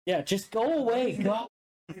 White Wolf. yeah, just go away. Go.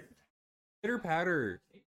 Pitter patter.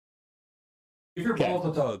 Give your Okay.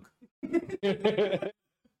 balls a tug.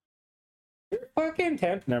 You're fucking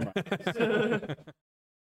temp. Never mind.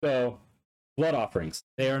 So, blood offerings.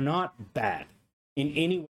 They are not bad in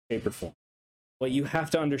any way, shape, or form. What you have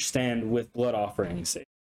to understand with blood offerings,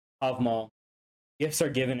 Avmal, gifts are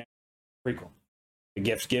given frequently. The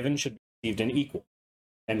gifts given should be received in equal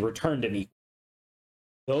and returned in equal.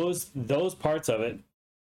 Those parts of it,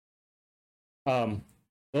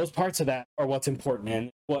 those parts of that are what's important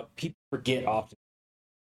and what people forget often.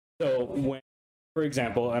 So when, for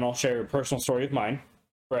example, and I'll share a personal story of mine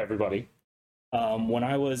for everybody. When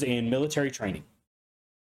I was in military training,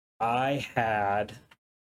 I had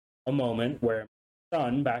a moment where my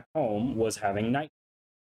son back home was having night.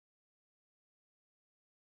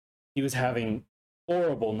 He was having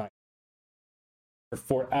horrible night for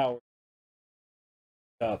 4 hours.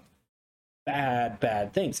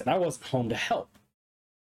 Bad things, and I wasn't home to help.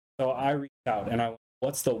 So I reached out and I went,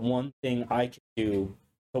 what's the one thing I can do?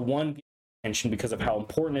 The one attention because of how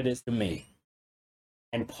important it is to me,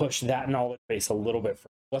 and push that knowledge base a little bit further.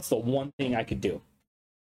 What's the one thing I could do?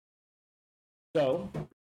 So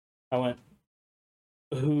I went,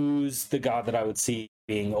 who's the god that I would see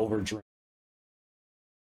being over dream?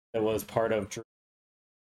 That was part of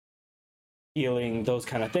healing, those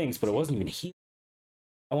kind of things, but it wasn't even healing.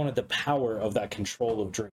 I wanted the power of that control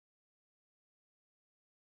of dream.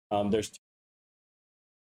 There's,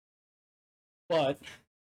 but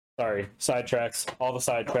sorry, sidetracks, all the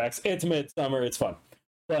sidetracks. It's Midsummer, it's fun.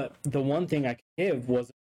 But the one thing I could give was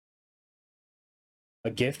a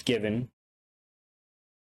gift given.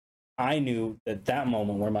 I knew that that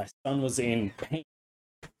moment where my son was in pain,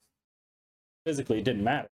 physically, it didn't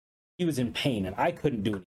matter. He was in pain, and I couldn't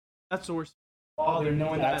do anything. That's the worst. Father,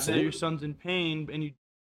 knowing that Absolutely. your son's in pain and you.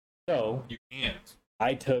 So You can't.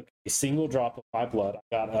 I took a single drop of my blood.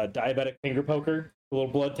 I got a diabetic finger poker, the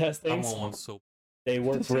little blood test I things. want one so. They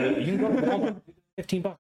work really. You can go to Walmart,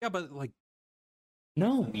 $15. Yeah, but like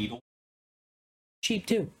No, needle. cheap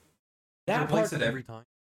too. That Replace part it every time.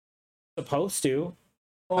 supposed to.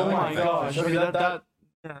 Oh like my that. gosh! Okay, Okay, that.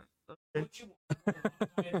 Yeah.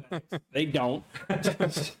 They don't.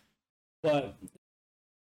 But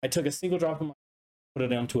I took a single drop of my, put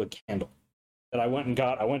it onto a candle that I went and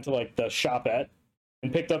got. I went to like the shop at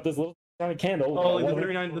and picked up this little tiny candle. Oh, like the One-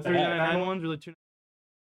 39, the 39 ones, or the 2.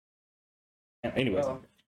 Anyways, Oh.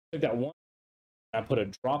 took that one. I put a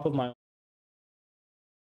drop of my own.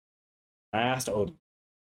 I asked Odin,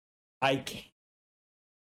 I can't.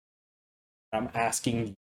 I'm asking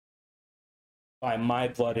you by my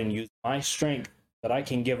blood and use my strength that I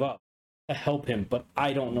can give up to help him, but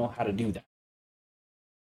I don't know how to do that.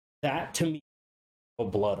 That to me is a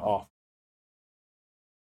blood offering.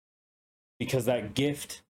 Because that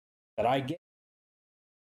gift that I get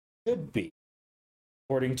should be,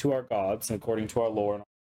 according to our gods and according to our lore,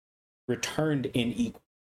 returned in equal.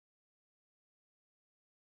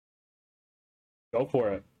 Go for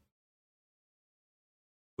it.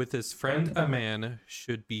 With his friend a man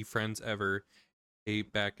should be friends ever. Pay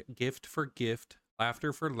back gift for gift,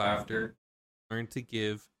 laughter for laughter. Learn to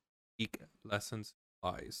give, speak lessons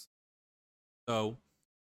lies. So,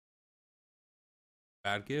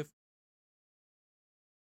 bad gift.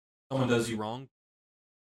 Someone does you wrong.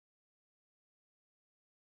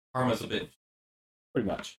 Karma's a bitch. Pretty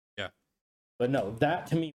much. Yeah. But no, that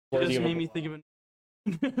to me It worthy just of a made me think of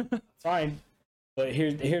it. fine. But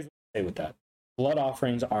here's what I say with that. Blood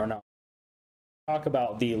offerings are not. Talk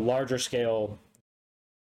about the larger scale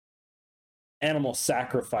animal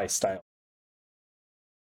sacrifice style.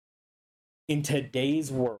 In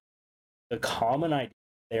today's world, the common idea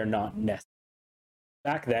they are not necessary.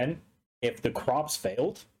 Back then, if the crops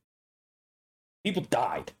failed, people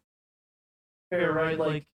died. Yeah, right.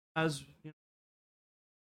 Like as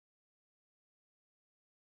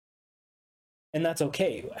And that's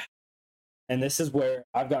okay. And this is where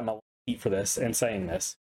I've gotten a lot of heat for this and saying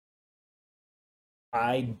this.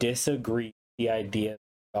 I disagree with the idea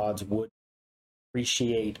that gods would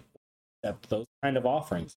appreciate accept those kind of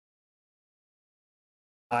offerings.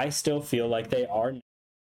 I still feel like they are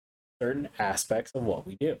certain aspects of what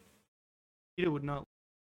we do. Peter would not.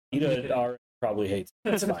 Peter probably hates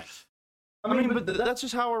it. It's fine. I mean, but that's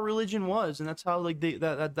just how our religion was, and that's how like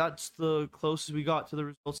that's the closest we got to the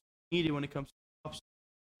results needed when it comes to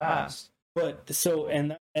past. But so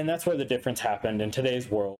and that's where the difference happened in today's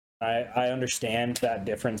world. I understand that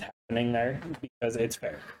difference happening there because it's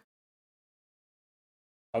fair.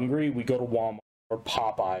 Hungry, we go to Walmart or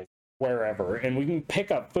Popeyes, wherever, and we can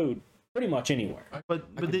pick up food pretty much anywhere.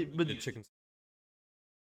 But the chicken.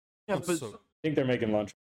 yeah, Oh, but so- I think they're making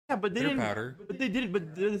lunch. yeah, but they Bitter didn't. powder. But they didn't.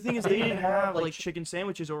 But the thing is, they didn't have like chicken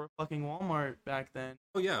sandwiches or a fucking Walmart back then.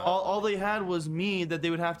 Oh yeah. All they had was meat that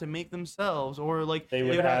they would have to make themselves, or like They they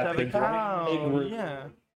would would have to have have a to cow. bring- Yeah.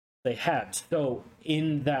 They had. So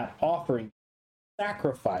in that offering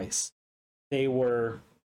sacrifice, they were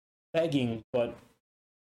begging, but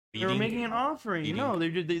They were making an offering. Eating. No,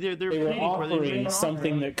 they're they were pleading for it. They were making offering an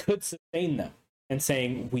something offering. that could sustain them and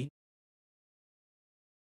saying,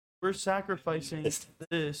 We're sacrificing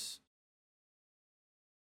this.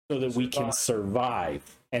 so that we can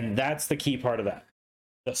survive. And that's the key part of that.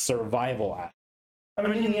 The survival act. I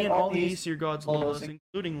mean, in the end, all the Aesir gods love us,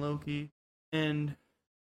 including Loki. And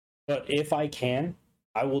But if I can,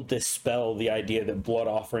 I will dispel the idea that blood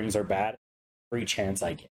offerings are bad every chance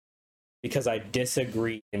I get. Because I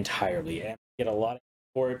disagree entirely. And I get a lot of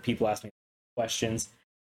for it. People ask me questions.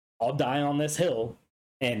 I'll die on this hill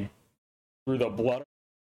and through the blood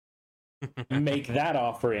make that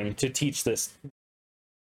offering to teach this.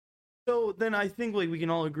 so then I think like we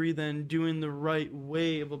can all agree then doing the right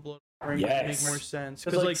way of a blood offering would make Yes. more sense.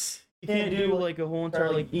 Because like you can't do like a whole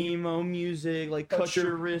entire like emo music, like cut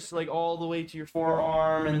your wrist like all the way to your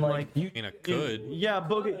forearm and like I mean, I could. yeah,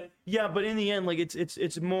 but in the end, like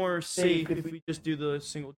it's more safe if we just do the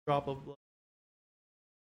single drop of blood.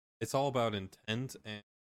 It's all about intent and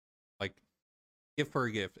like gift for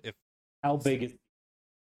a gift. If How big is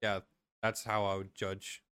yeah, that's how I would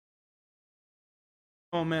judge.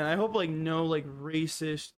 Oh man, I hope like no like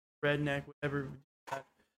racist redneck would ever.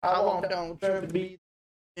 I want Donald Trump to be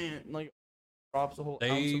and like drops a whole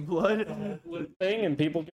ounce of blood. thing and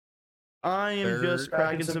people I am They're just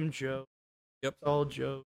cracking some joke. Yep. It's all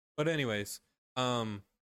joke. But anyways,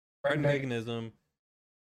 red paganism,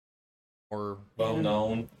 or well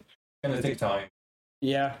known, gonna take time.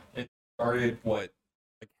 Yeah. It started like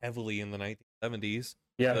heavily in the 1970s.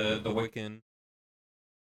 Yeah. The Wiccan.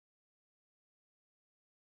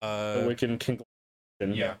 The Wiccan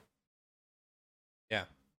conclusion. Yeah. Yeah.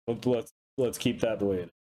 Let's keep that the way it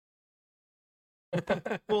is.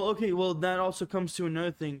 Well, okay. Well, that also comes to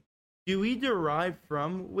another thing. Do we derive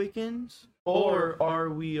from Wiccans, or are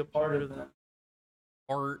we a part of them?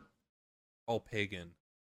 Art, all pagan.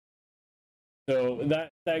 So that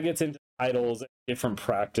gets into titles and different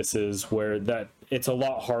practices where that it's a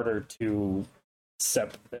lot harder to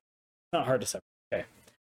separate. Not hard to separate. Okay.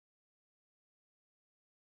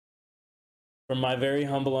 From my very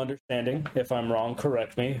humble understanding, if I'm wrong,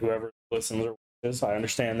 correct me. Whoever listens or watches, I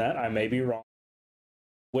understand that I may be wrong.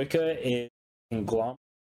 Wicca is a conglomerate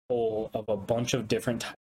whole of a bunch of different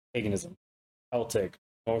types of paganism: Celtic,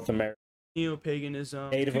 North American,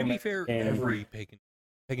 Neo-paganism. Native To be fair, American. every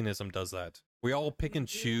paganism does that. We all pick and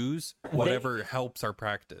choose whatever helps our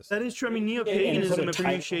practice. That is true. I mean, And Neo-paganism put a title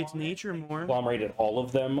appreciates on it. nature more. Conglomerated all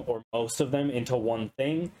of them or most of them into one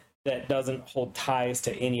thing that doesn't hold ties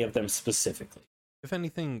to any of them specifically. If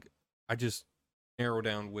anything, I just narrow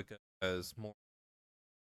down Wicca as more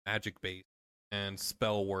magic based and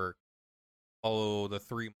spell work. Follow the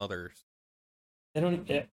three mothers. They don't.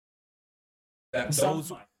 That Some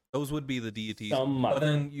those would be the deities. Some But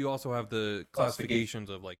then you also have the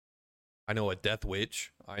classifications of like, I know a death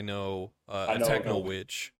witch. I know I a know techno a-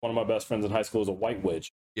 witch. one of my best friends in high school is a white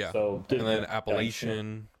witch. Yeah. So And then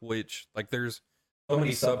Appalachian witch. Like there's so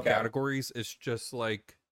many subcategories. It's just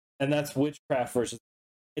like and that's witchcraft versus.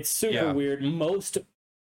 It's super Yeah. weird. Most. I'm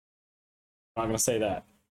not gonna say that.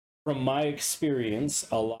 From my experience,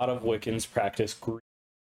 a lot of Wiccans practice green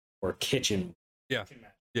or kitchen. Yeah.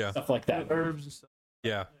 Yeah. Stuff like that. Herbs and stuff.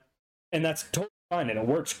 yeah. And that's totally fine, and it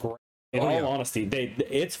works great. In Oh, all yeah. honesty,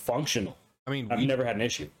 it's functional. I mean, I've we, never had an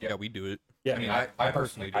issue. yeah, we do it. Yeah, I mean, I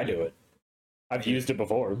personally do. I do it. I've used it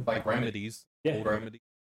before. Like remedies. Yeah. Old remedy.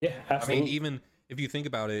 Yeah, I absolutely. mean, even if you think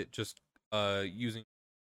about it, just using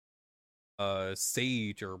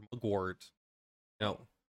sage or mugwort. No.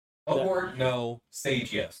 Mugwort, no.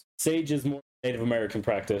 Sage, yes. Sage is more Native American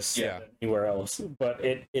practice Yeah. than anywhere else, but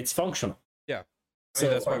it's functional. Yeah. So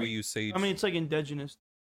that's why we use sage. I mean, it's like indigenous.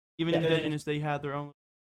 Even Yeah. indigenous, they had their own.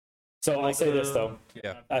 So I'll Like say this the- though.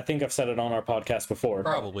 Yeah. I think I've said it on our podcast before.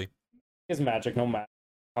 Probably. Is magic no matter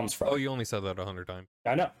where it comes from. Oh, you only said that 100 times.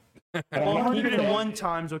 I know. 101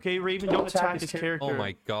 times, okay? Raven, don't attack his character. Oh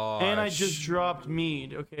my god. And I just dropped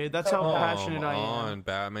mead, okay? That's how passionate I am. Come on,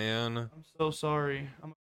 Batman. I'm so sorry.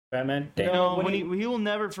 Batman. No, when he will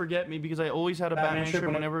never forget me because I always had a Batman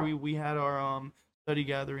shirt whenever we had our study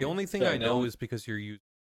gathering. The only thing I know is because you're using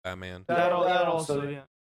Batman. That also, yeah.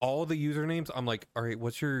 All the usernames, I'm like, all right,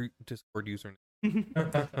 what's your Discord username?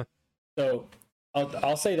 So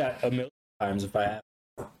I'll say that a million times if I have.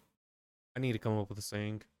 I need to come up with a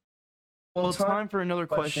saying. Well, it's time for another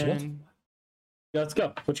question. Yeah, let's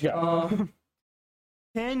go. What you got?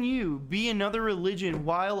 Can you be another religion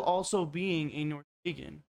while also being a Norse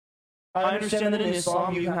pagan? I understand that in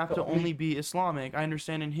Islam you have to only be Islamic. I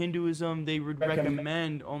understand in Hinduism they would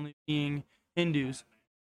recommend only being Hindus.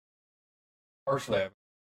 Partially.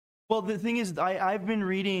 Well, the thing is, I've been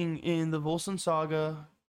reading in the Volsung Saga,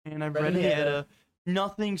 and I've read in the Edda.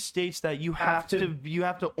 Nothing states that you have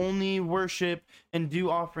to only worship and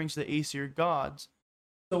do offerings to the Aesir gods.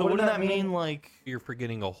 So what does that mean? Like, you're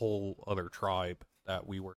forgetting a whole other tribe that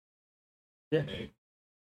we were. Yeah.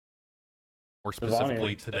 More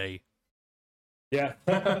specifically today. Yeah.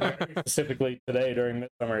 Specifically today during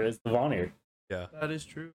Midsummer is the Vanir. Yeah. That is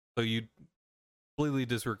true. So you completely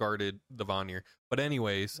disregarded the Vanir. But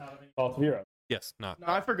anyways. All of Europe. Yes, not. No,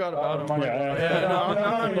 I forgot about him.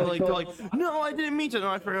 No, I didn't mean to. No,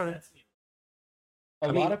 I forgot it.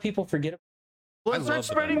 A lot of people forget. Let's start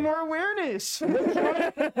spreading more awareness. What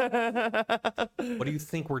do you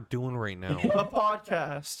think we're doing right now? A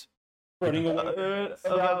podcast. Spreading about the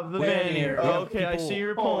Vanir. Okay, I see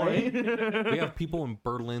your point. We have people in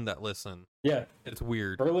Berlin that listen. Yeah. It's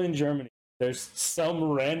weird. Berlin, Germany. There's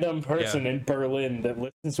some random person in Berlin that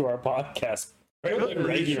listens to our podcast fairly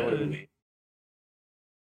regularly.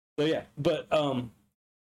 So yeah, but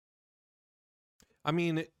I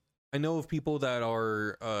mean, I know of people that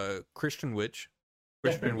are Christian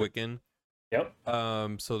Wiccan. Yep.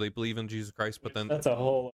 So they believe in Jesus Christ, but then that's a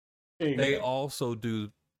whole thing. They also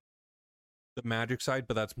do the magic side,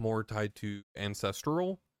 but that's more tied to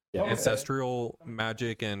ancestral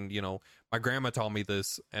magic, and my grandma taught me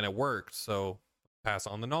this and it worked, so pass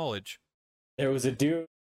on the knowledge. There was a dude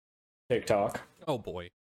TikTok. Oh boy.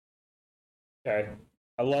 Okay.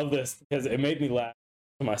 I love this because it made me laugh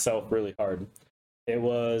to myself really hard. It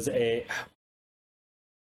was a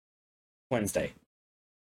Wednesday.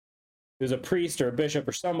 It was a priest or a bishop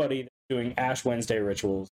or somebody doing Ash Wednesday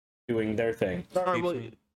rituals, doing their thing. So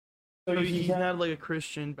he had like a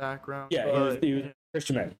Christian background. Yeah, he was a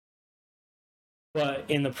Christian man. But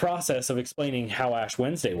in the process of explaining how Ash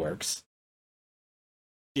Wednesday works,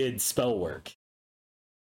 did spell work.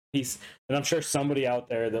 And I'm sure somebody out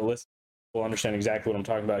there that listens will understand exactly what I'm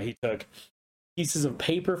talking about. He took pieces of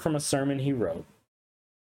paper from a sermon he wrote,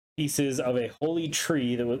 pieces of a holy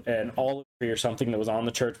tree that was an olive tree or something that was on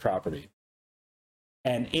the church property,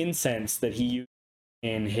 and incense that he used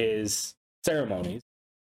in his ceremonies,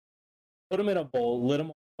 put them in a bowl, lit them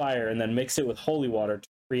on fire, and then mixed it with holy water to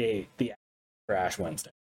create the for Ash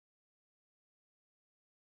Wednesday.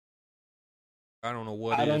 I don't know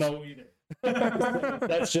what I don't know either.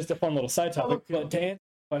 That's just a fun little side topic. Okay. But to answer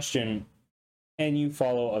the question, can you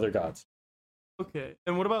follow other gods? Okay.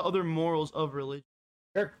 And what about other morals of religion?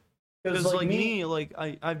 Sure. Because like me,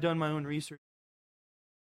 I've done my own research.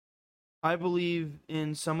 I believe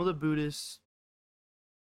in some of the Buddhist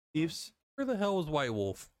beliefs. Where the hell is White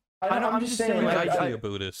Wolf? I'm just saying, like, actually a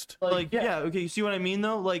Buddhist. Yeah, okay, you see what I mean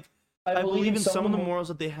though? Like, I believe in some of the morals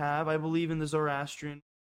that they have. I believe in the Zoroastrian,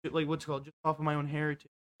 like what's it called, just off of my own heritage.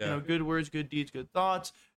 Yeah. Good words, good deeds, good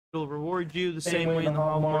thoughts. It'll reward you the same way in the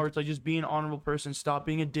Hallmark. It's like just be an honorable person, stop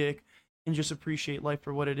being a dick, and just appreciate life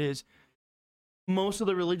for what it is. Most of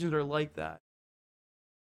the religions are like that.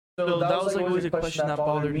 So that was like always a question that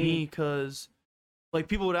bothered me, because like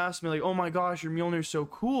people would ask me like, oh my gosh, your Mjolnir's so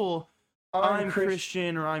cool. I'm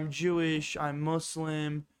Christian, or I'm Jewish, I'm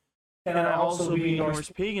Muslim, and I also be Norse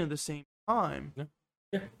pagan at the same time.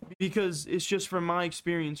 Yeah. Because it's just from my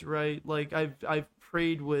experience, right? Like I've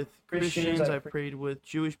prayed with Christians, I've prayed with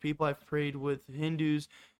Jewish people, I've prayed with Hindus,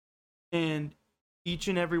 and each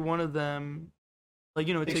and every one of them, like,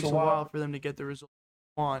 it takes a while for them to get the result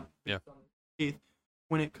they want. Yeah.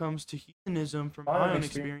 When it comes to heathenism, from my own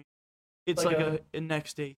experience, it's like a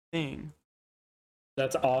next day thing.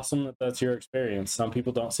 That's awesome that that's your experience. Some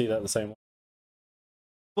people don't see that the same way.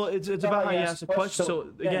 Well, it's about how you ask the question. So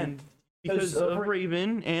again, because of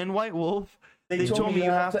Raven and White Wolf, they told me you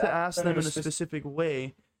have to ask them in a specific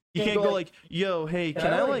way. You can't go like, yo, hey,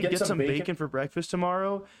 can I like get some bacon for breakfast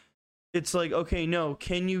tomorrow? It's like, okay, no,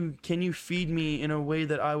 can you feed me in a way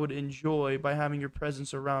that I would enjoy by having your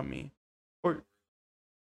presence around me? Or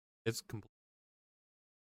it's complete.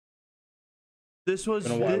 This was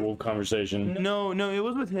In a White Wolf conversation. no, it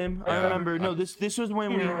was with him. I Yeah. remember. No, this was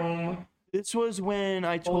when this was when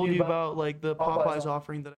I told you about like the Popeyes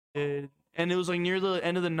offering that I did, and it was like near the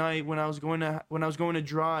end of the night when I was going to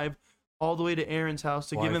drive all the way to Aaron's house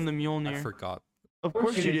to Oh, give I him the I Mjolnir. forgot. Of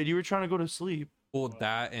course you did. You were trying to go to sleep. Well,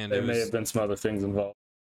 that and There it may was have been some other things involved.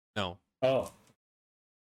 no. Oh.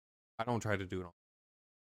 I don't try to do it all.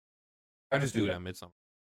 I just do it at Midsummer.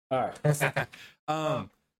 All right.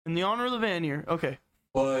 In the honor of the Vanir. Okay.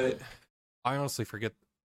 But I honestly forget.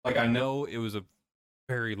 Like, I know it was a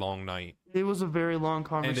very long night, It was a very long and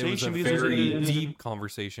conversation it was a because very it was, deep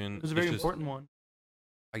conversation. it was a very It's just- important one.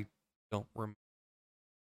 Don't remember.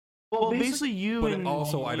 Well, basically you But and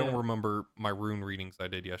also, I don't yeah. remember my rune readings I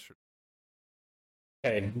did yesterday.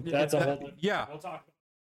 Okay, that's a whole. Yeah, We'll talk.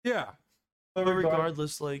 yeah. But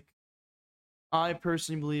regardless, like I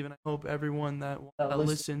personally believe, and I hope everyone that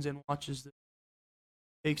listens and watches this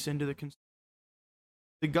takes into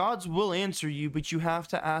the gods will answer you, but you have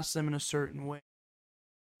to ask them in a certain way.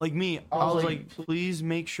 Like me, I was like, please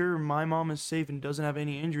make sure my mom is safe and doesn't have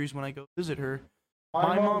any injuries when I go visit her.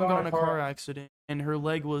 My mom got in a car accident and her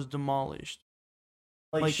leg was demolished.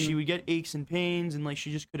 Like she would get aches and pains and like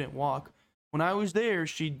she just couldn't walk. When I was there,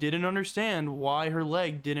 she didn't understand why her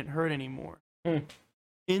leg didn't hurt anymore.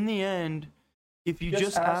 In the end, if you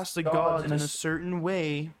just ask the gods in a certain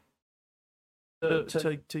way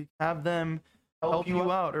to have them help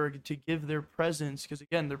you out or to give their presence, because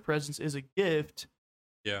again, their presence is a gift,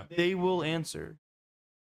 Yeah. they will answer.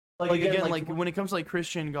 Like again, like when it comes to like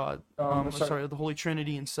Christian God, sorry, the Holy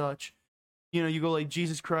Trinity and such, you know, you go like,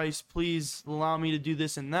 Jesus Christ, please allow me to do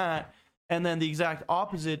this and that, and then the exact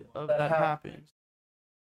opposite of that happens.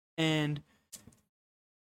 And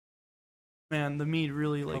man, the mead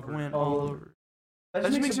really like went all over. That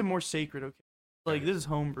just makes it more sacred, okay? Like this is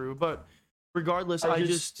homebrew, but regardless, I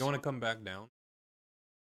just You want to come back down?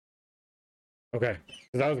 Okay,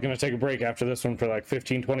 because I was going to take a break after this one for like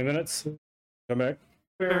 15, 20 minutes. Come back.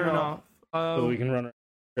 fair enough. So we can run around.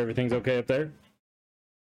 Everything's okay up there?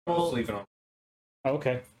 Sleeping on.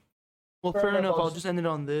 Okay. Well, fair enough. I'll just end it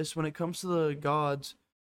on this. When it comes to the gods,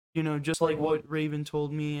 you know, just like what Raven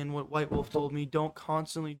told me and what White Wolf told me, don't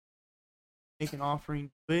constantly make an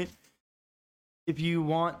offering to it. If you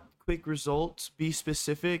want quick results, be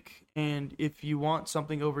specific. And if you want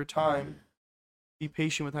something over time, be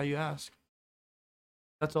patient with how you ask.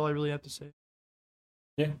 That's all I really have to say.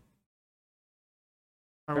 Yeah.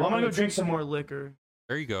 All right, well, I'm going to go drink some more liquor.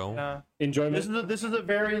 There you go. Yeah. Enjoyment. This is a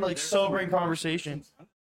very like sobering conversation.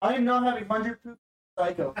 I am not having 100 proof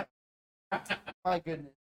psycho. My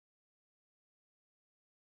goodness.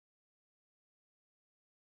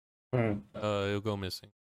 It'll go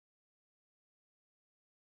missing.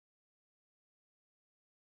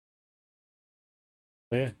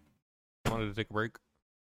 Yeah. Wanted to take a break?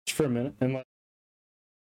 Just for a minute. And like,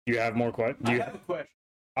 you have more questions? I have a question.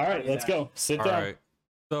 All right, let's go. Sit All down. right.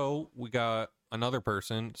 So we got another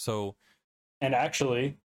person. So And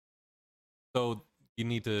actually, you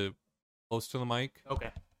need to close to the mic. Okay.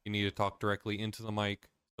 You need to talk directly into the mic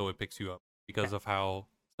so it picks you up because of how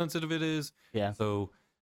sensitive it is. Yeah. So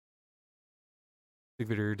the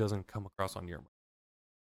video doesn't come across on your mic.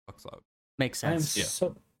 Fucks loud. Makes I'm sense. Yeah.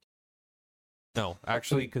 so. No,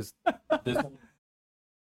 actually, because this.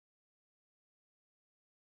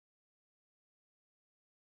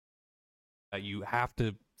 That you have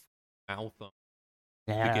to mouth them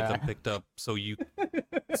to get them picked up, so you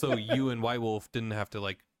and White Wolf didn't have to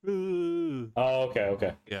like. Oh,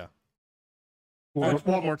 okay. Yeah. One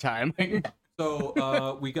more time.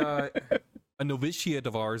 So we got a novitiate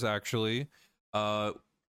of ours actually.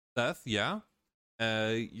 Seth, yeah.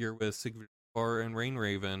 You're with Sigvard and Rain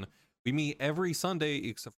Raven. We meet every Sunday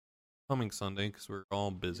except for coming Sunday because we're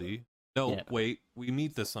all busy. No, Yeah. wait, we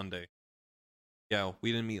meet this Sunday. Yeah,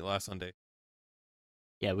 we didn't meet last Sunday.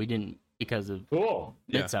 Yeah, we didn't because of Cool.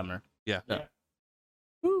 Yeah. Midsummer. Yeah. So-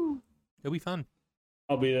 Woo! It'll be fun.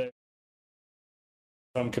 I'll be there.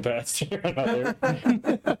 Some capacity or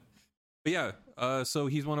another. But yeah, so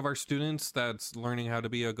he's one of our students that's learning how to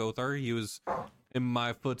be a gothar. He was in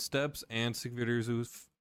my footsteps and Sigvidir's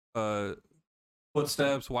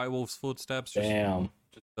footsteps, White Wolf's footsteps, just Damn.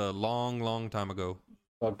 a long, long time ago.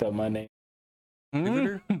 Fucked up my name.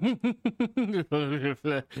 Sigvidir?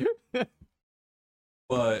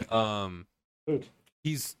 But Good.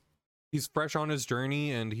 he's fresh on his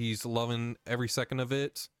journey and he's loving every second of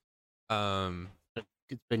it.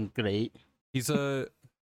 It's been great. He's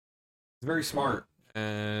very smart,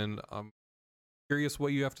 and I'm curious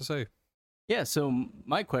what you have to say. Yeah, so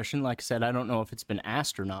my question, like I said, I don't know if it's been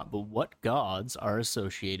asked or not, but what gods are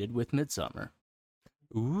associated with Midsummer?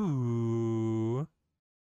 Ooh.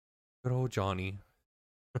 Good old Johnny.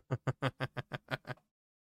 All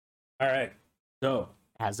right. So,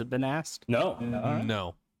 Has it been asked? no. All right.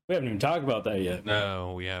 No. We haven't even talked about that yet.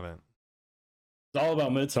 No, we haven't. It's all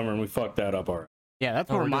about Midsummer, and we fucked that up already. Yeah,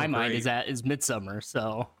 that's Oh, where we're my doing mind great. is at, is Midsummer.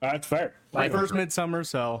 So That's fair. my first Midsummer.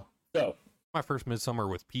 So So, My first Midsummer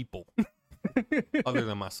with people, other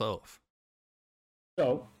than myself.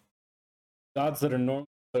 gods that are normally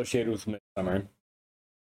associated with Midsummer: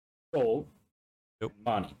 Sol, Yep. and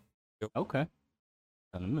Mani, okay,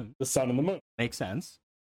 Sun and Moon the sun and the moon. makes sense.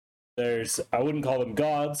 There's, I wouldn't call them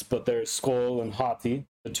gods, but there's Skol and Hati,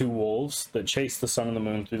 the two wolves that chase the sun and the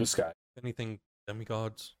moon through the sky. Anything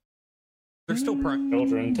demigods? They're still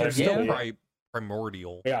Children, they're still technically.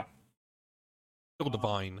 primordial. Yeah. Still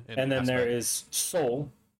divine. in And then there aspect. is Sol,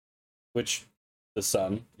 which the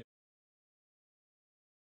sun.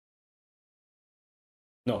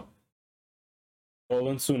 No. Sol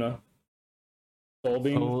and Suna. Sol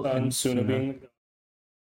being Sol the sun, and Suna Suna. being the god,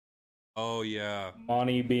 Oh yeah.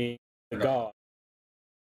 Mani being the god.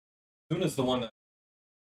 Suna's the one that.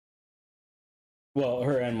 Well,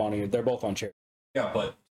 her and Mani, they're both on chair. Yeah,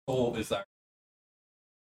 but Soul is that.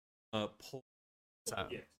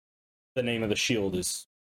 The name of the shield is.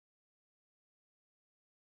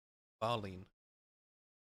 Baleen.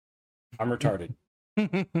 I'm retarded.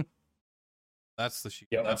 That's the shield.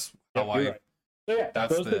 Yep. That's Yep, how you're I. right. So yeah,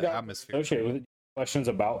 That's those are the gods atmosphere. associated with it. Questions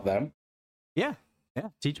about them? Yeah,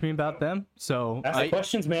 teach me about them. So Ask the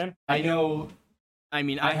questions, man. I know. I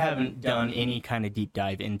mean, I haven't done any kind of deep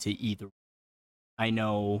dive into either. I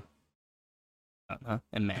know.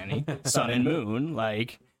 And Manny, Sun and Moon.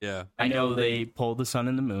 Like, Yeah. I know they pulled the sun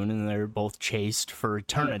and the moon, and they're both chased for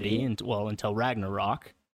eternity, and well, until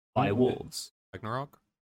Ragnarok by wolves. Ragnarok.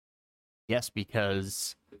 Yes,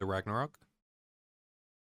 because The Ragnarok.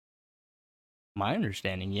 my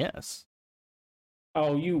understanding, yes.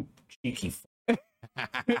 Oh, you cheeky.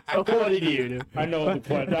 What did you do? I know what the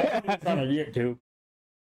question. I'm trying to get to.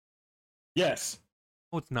 Yes,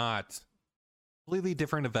 No, it's not. Completely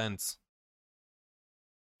different events.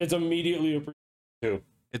 it's immediately a.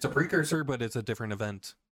 It's a precursor, but it's a different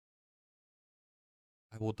event.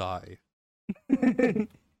 I will die.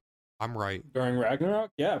 I'm right. During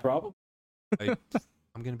Ragnarok? Yeah, probably.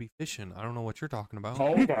 I'm gonna be fishing. I don't know what you're talking about.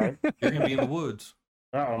 Oh, okay. You're gonna be in the woods.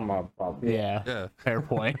 Probably. Yeah, Yeah. fair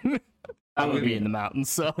point. I would be in the mountains,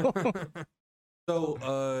 so.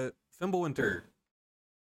 So, Fimbulwinter.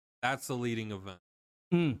 That's the leading event,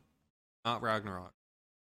 Hmm. not Ragnarok.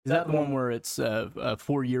 Is that the one where it's a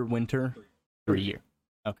 4-year winter? 3 year.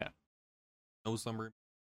 Okay. No summer.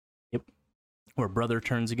 Where brother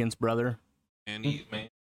turns against brother. And eat, man.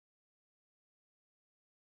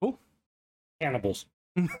 Cannibals.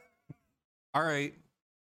 All right.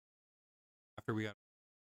 After we got.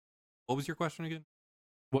 What was your question again?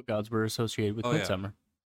 What gods were associated with Oh, yeah. Midsummer?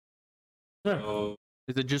 Oh,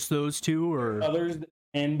 Is it just those two, or Others that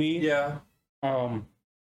can be. yeah.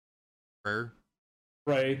 Frey,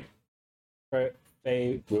 Prayer. Frey,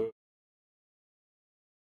 Freya.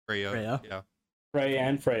 Freya? Yeah. Frey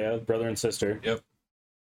and Freya, brother and sister. Yep.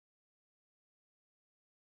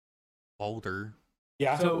 Balder.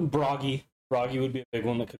 Yeah. So- So Bragi. Bragi would be a big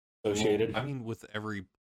one that could be associated. Well, I mean, with every.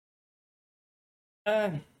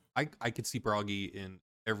 Uh, I could see Bragi in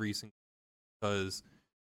every single. Because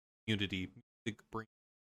unity. Music brings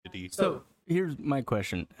unity. so? Here's my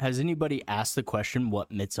question: has anybody asked the question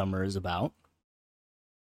what Midsummer is about?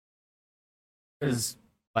 Because,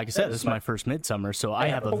 like I said, this is my first Midsummer, so I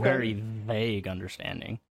have a Okay. very vague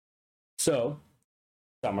understanding. so,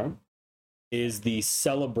 summer is the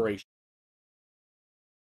celebration.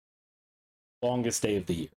 Longest day of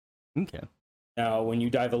the year. Okay. Now, when you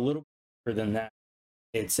dive a little deeper than that,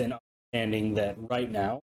 it's an understanding that right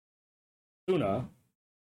now, Suna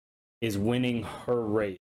is winning her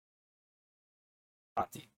race.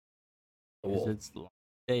 Hati, the Because wolf, it's the last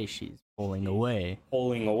day she's pulling away.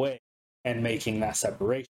 pulling away and making that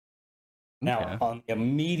separation. Now, Okay. on the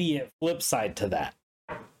immediate flip side to that,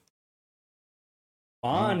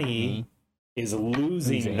 Ani is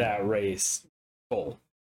losing that race. Goal.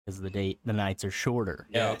 Because the nights are shorter.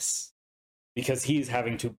 Yes. Because he's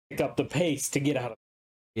having to pick up the pace to get out of.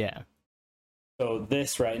 Yeah. So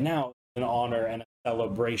this right now is an honor and a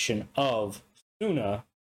celebration of Suna.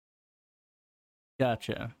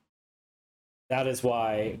 Gotcha. That is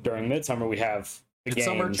why during Midsummer we have the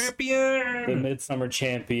Midsummer games, champion. the Midsummer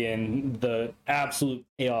champion, the absolute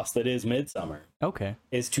chaos that is Midsummer, Okay.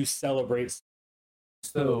 is to celebrate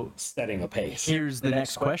So setting a pace. here's the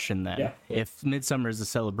next question then. Yeah. If Midsummer is a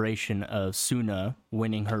celebration of Suna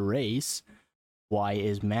winning her race, why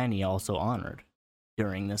is Manny also honored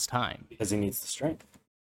during this time? Because he needs the strength.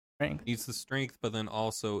 strength. Needs the strength, but then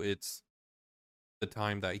also it's the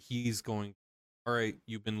time that he's going. All right,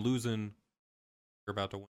 you've been losing. You're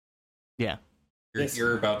about to win. Yeah.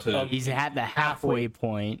 You're about to. He's at the halfway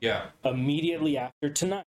point. Yeah. Immediately after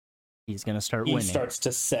tonight, He's gonna start he winning. starts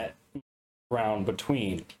to set ground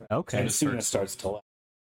between, Okay. and Suna starts to left.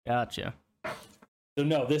 Gotcha. So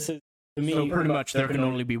no, this is to me So pretty much there can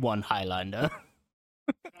only be one Highlander.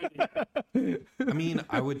 I mean,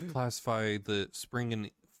 I would classify the spring and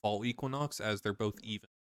fall equinox as they're both even.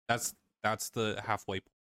 That's the halfway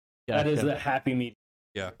point. that is Gotcha. the happy medium.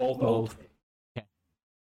 Yeah. Both.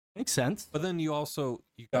 Makes sense. But then you got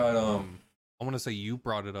I want to say you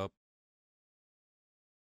brought it up.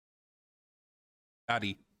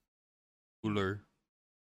 Patty Cooler.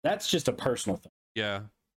 That's just a personal thing. Yeah.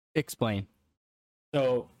 Explain.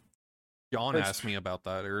 So John First- asked me about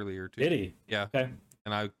that earlier too. did he? Yeah. Okay.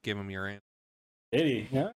 And I gave him your answer. Did he?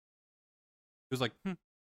 Yeah. He was like,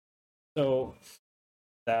 So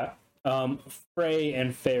that Frey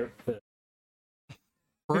and Prayer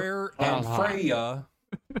and Uh-huh. Freya.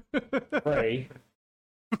 Frey,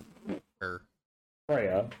 Prayer.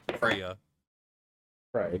 Freya, Freya.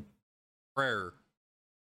 Frey. Prayer.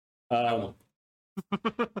 Um,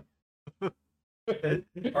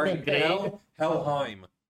 Helheim.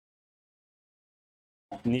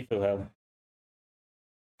 Niflheim.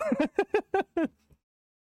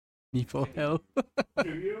 Niflheim.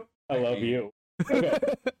 I love you. Okay.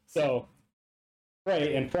 So,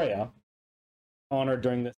 Frey and Freya honored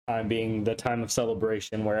during this time being the time of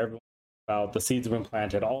celebration where everyone about the seeds have been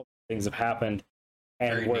planted, all things have happened, and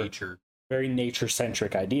Very we're nature. very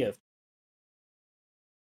nature-centric idea.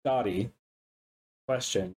 Dottie,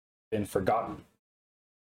 question, been forgotten.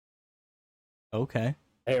 Okay.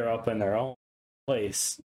 They are up in their own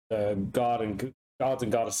place. The gods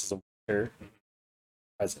and goddesses of winter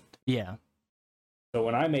present. Yeah. So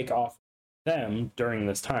when I make off them during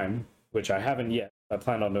this time, which I haven't yet, I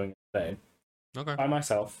plan on doing it today Okay. by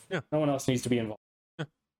myself. Yeah. No one else needs to be involved.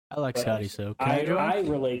 I like But Scotty, so can I join? I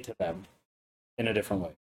relate to them in a different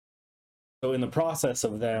way. So in the process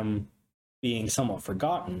of them being somewhat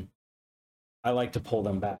forgotten, I like to pull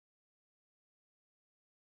them back.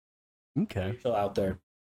 Okay. You're still out there.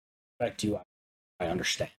 Respect you. I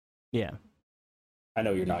understand. Yeah. I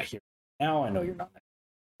know you're not here now. I know you're not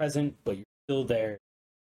present, but you're still there.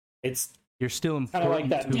 It's You're still kind important of like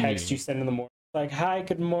that to text me. you send in the morning. Like, hi,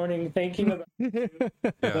 good morning, thinking about Yeah.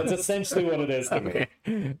 That's essentially what it is to me.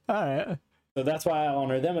 Okay. All right. So that's why I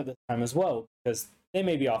honor them at this time as well, because they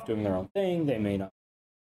may be off doing their own thing. They may not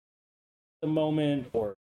the moment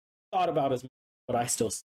or thought about as much, but I still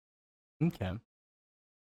see Okay.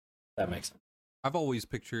 that makes sense. I've always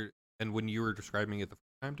pictured, and when you were describing it the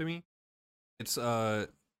first time to me, it's a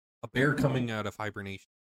bear coming out of hibernation.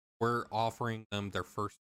 We're offering them their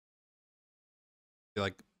first. Be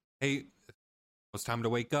like, hey, it's time to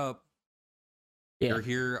wake up. Yeah. You're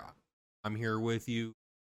here. I'm here with you.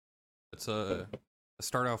 Let's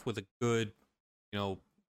start off with a good,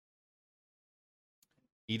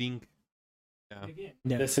 eating. Yeah.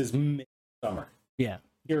 Yeah. This is midsummer. Yeah.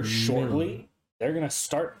 Here shortly, they're gonna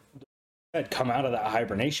start come out of that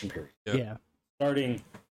hibernation period. Yeah. Yeah. Starting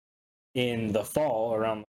in the fall,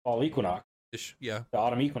 around the fall equinox, Yeah. the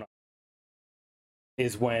autumn equinox,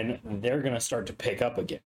 is when they're gonna start to pick up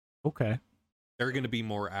again. Okay. They're going to be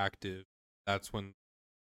more active. That's when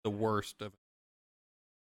the worst of it.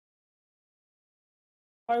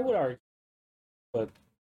 I would argue, but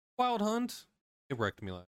Wild Hunt. It wrecked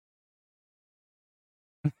me last.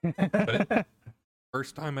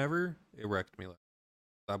 First time ever, it wrecked me last.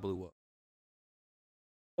 I blew up.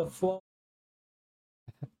 the flow.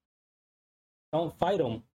 Don't fight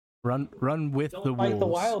them. Run with Don't the fight wolves. the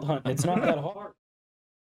wild hunt. It's not that hard.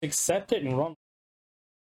 Accept it and run.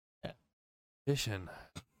 Fishing.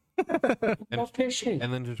 Go fishing.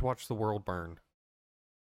 And then just watch the world burn.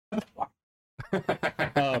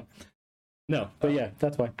 No, but yeah,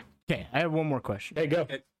 that's why. Okay, I have one more question. Hey, go.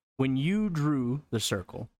 When you drew the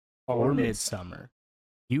circle or Midsummer,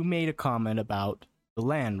 you made a comment about the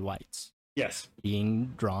land whites Yes.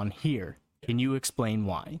 being drawn here. Can you explain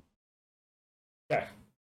why? Okay.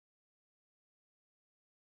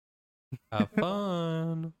 Have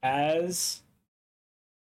fun. As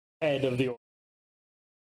head of the order,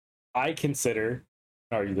 I consider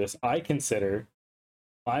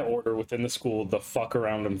my order within the school the fuck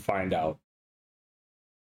around and find out.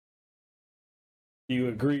 Do you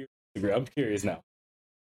agree or disagree? I'm curious now.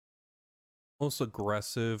 Most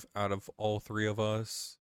aggressive out of all three of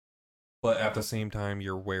us, but at the same time,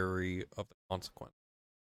 you're wary of the consequence.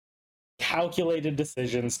 Calculated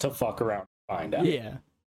decisions to fuck around and find out. Yeah.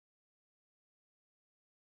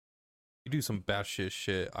 You do some batshit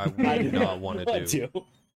shit I I would do not want to do. do.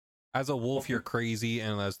 As a wolf, you're crazy,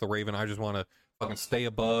 and as the raven, I just want to fucking stay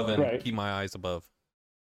above and Right. keep my eyes above.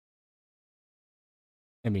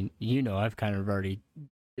 I mean, I've kind of already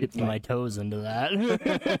dipped my toes into that.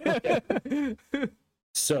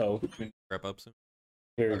 So Wrap up soon.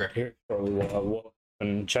 here, Okay. here shortly we'll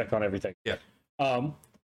and check on everything. Yeah.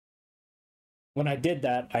 When I did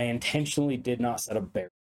that, I intentionally did not set a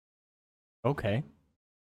barrier. Okay.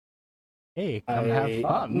 Hey, come have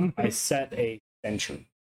fun. I set a sentry.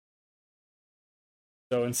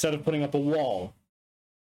 So instead of putting up a wall,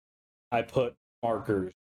 I put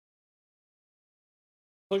markers.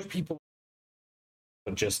 Push people.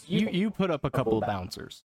 But just You put up a couple of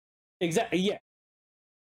bouncers. exactly, yeah.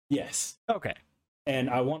 Yes. Okay. And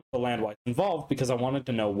I wanted the landwise involved because I wanted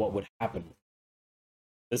to know what would happen.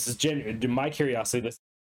 This is genuine. My curiosity. This is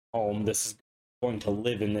home. This is going to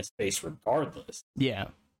live in this space regardless. Yeah.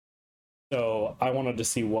 So I wanted to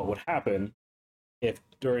see what would happen if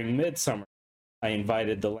during Midsummer I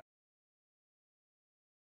invited the.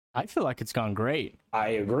 I feel like it's gone great. I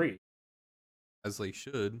agree. As they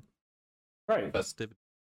should. Right. Festivity.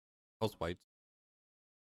 House whites.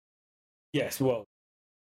 Yes. Well,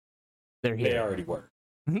 They're they here. already were.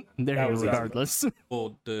 They're that here was regardless.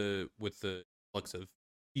 Well, with the flux of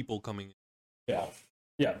people coming in. Yeah.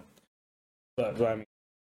 Yeah. But I mean.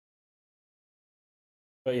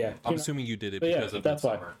 But yeah. I'm assuming you did it But yeah, because of that's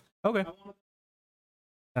why. Midsummer. Okay.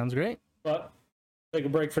 Sounds great. But take a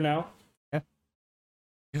break for now.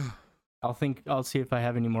 Yeah. I'll see if I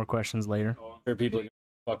have any more questions later. I'm sure people are gonna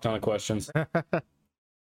fuck ton of questions.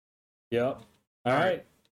 Yep. All right.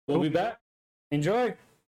 We'll be back. Enjoy.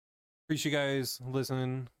 Appreciate you guys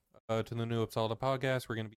listening to the new Uppsala podcast.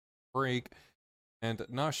 We're going to be on break. And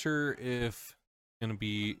not sure if it's going to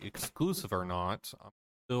be exclusive or not. I'm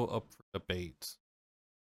still up for debate.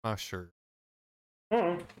 Not sure.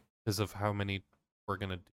 Because of how many we're going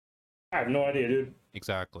to do. I have no idea, dude.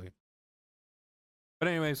 Exactly. But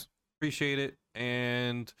anyways, appreciate it.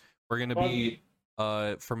 And we're going to be,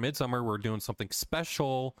 for Midsummer, we're doing something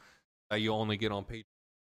special that you only get on Patreon.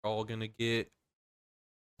 We're all going to get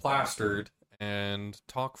plastered and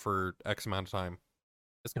talk for X amount of time.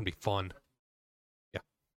 It's going to be fun.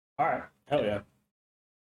 All right. Hell yeah.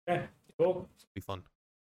 Okay. Cool. It'll be fun.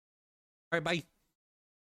 All right, bye.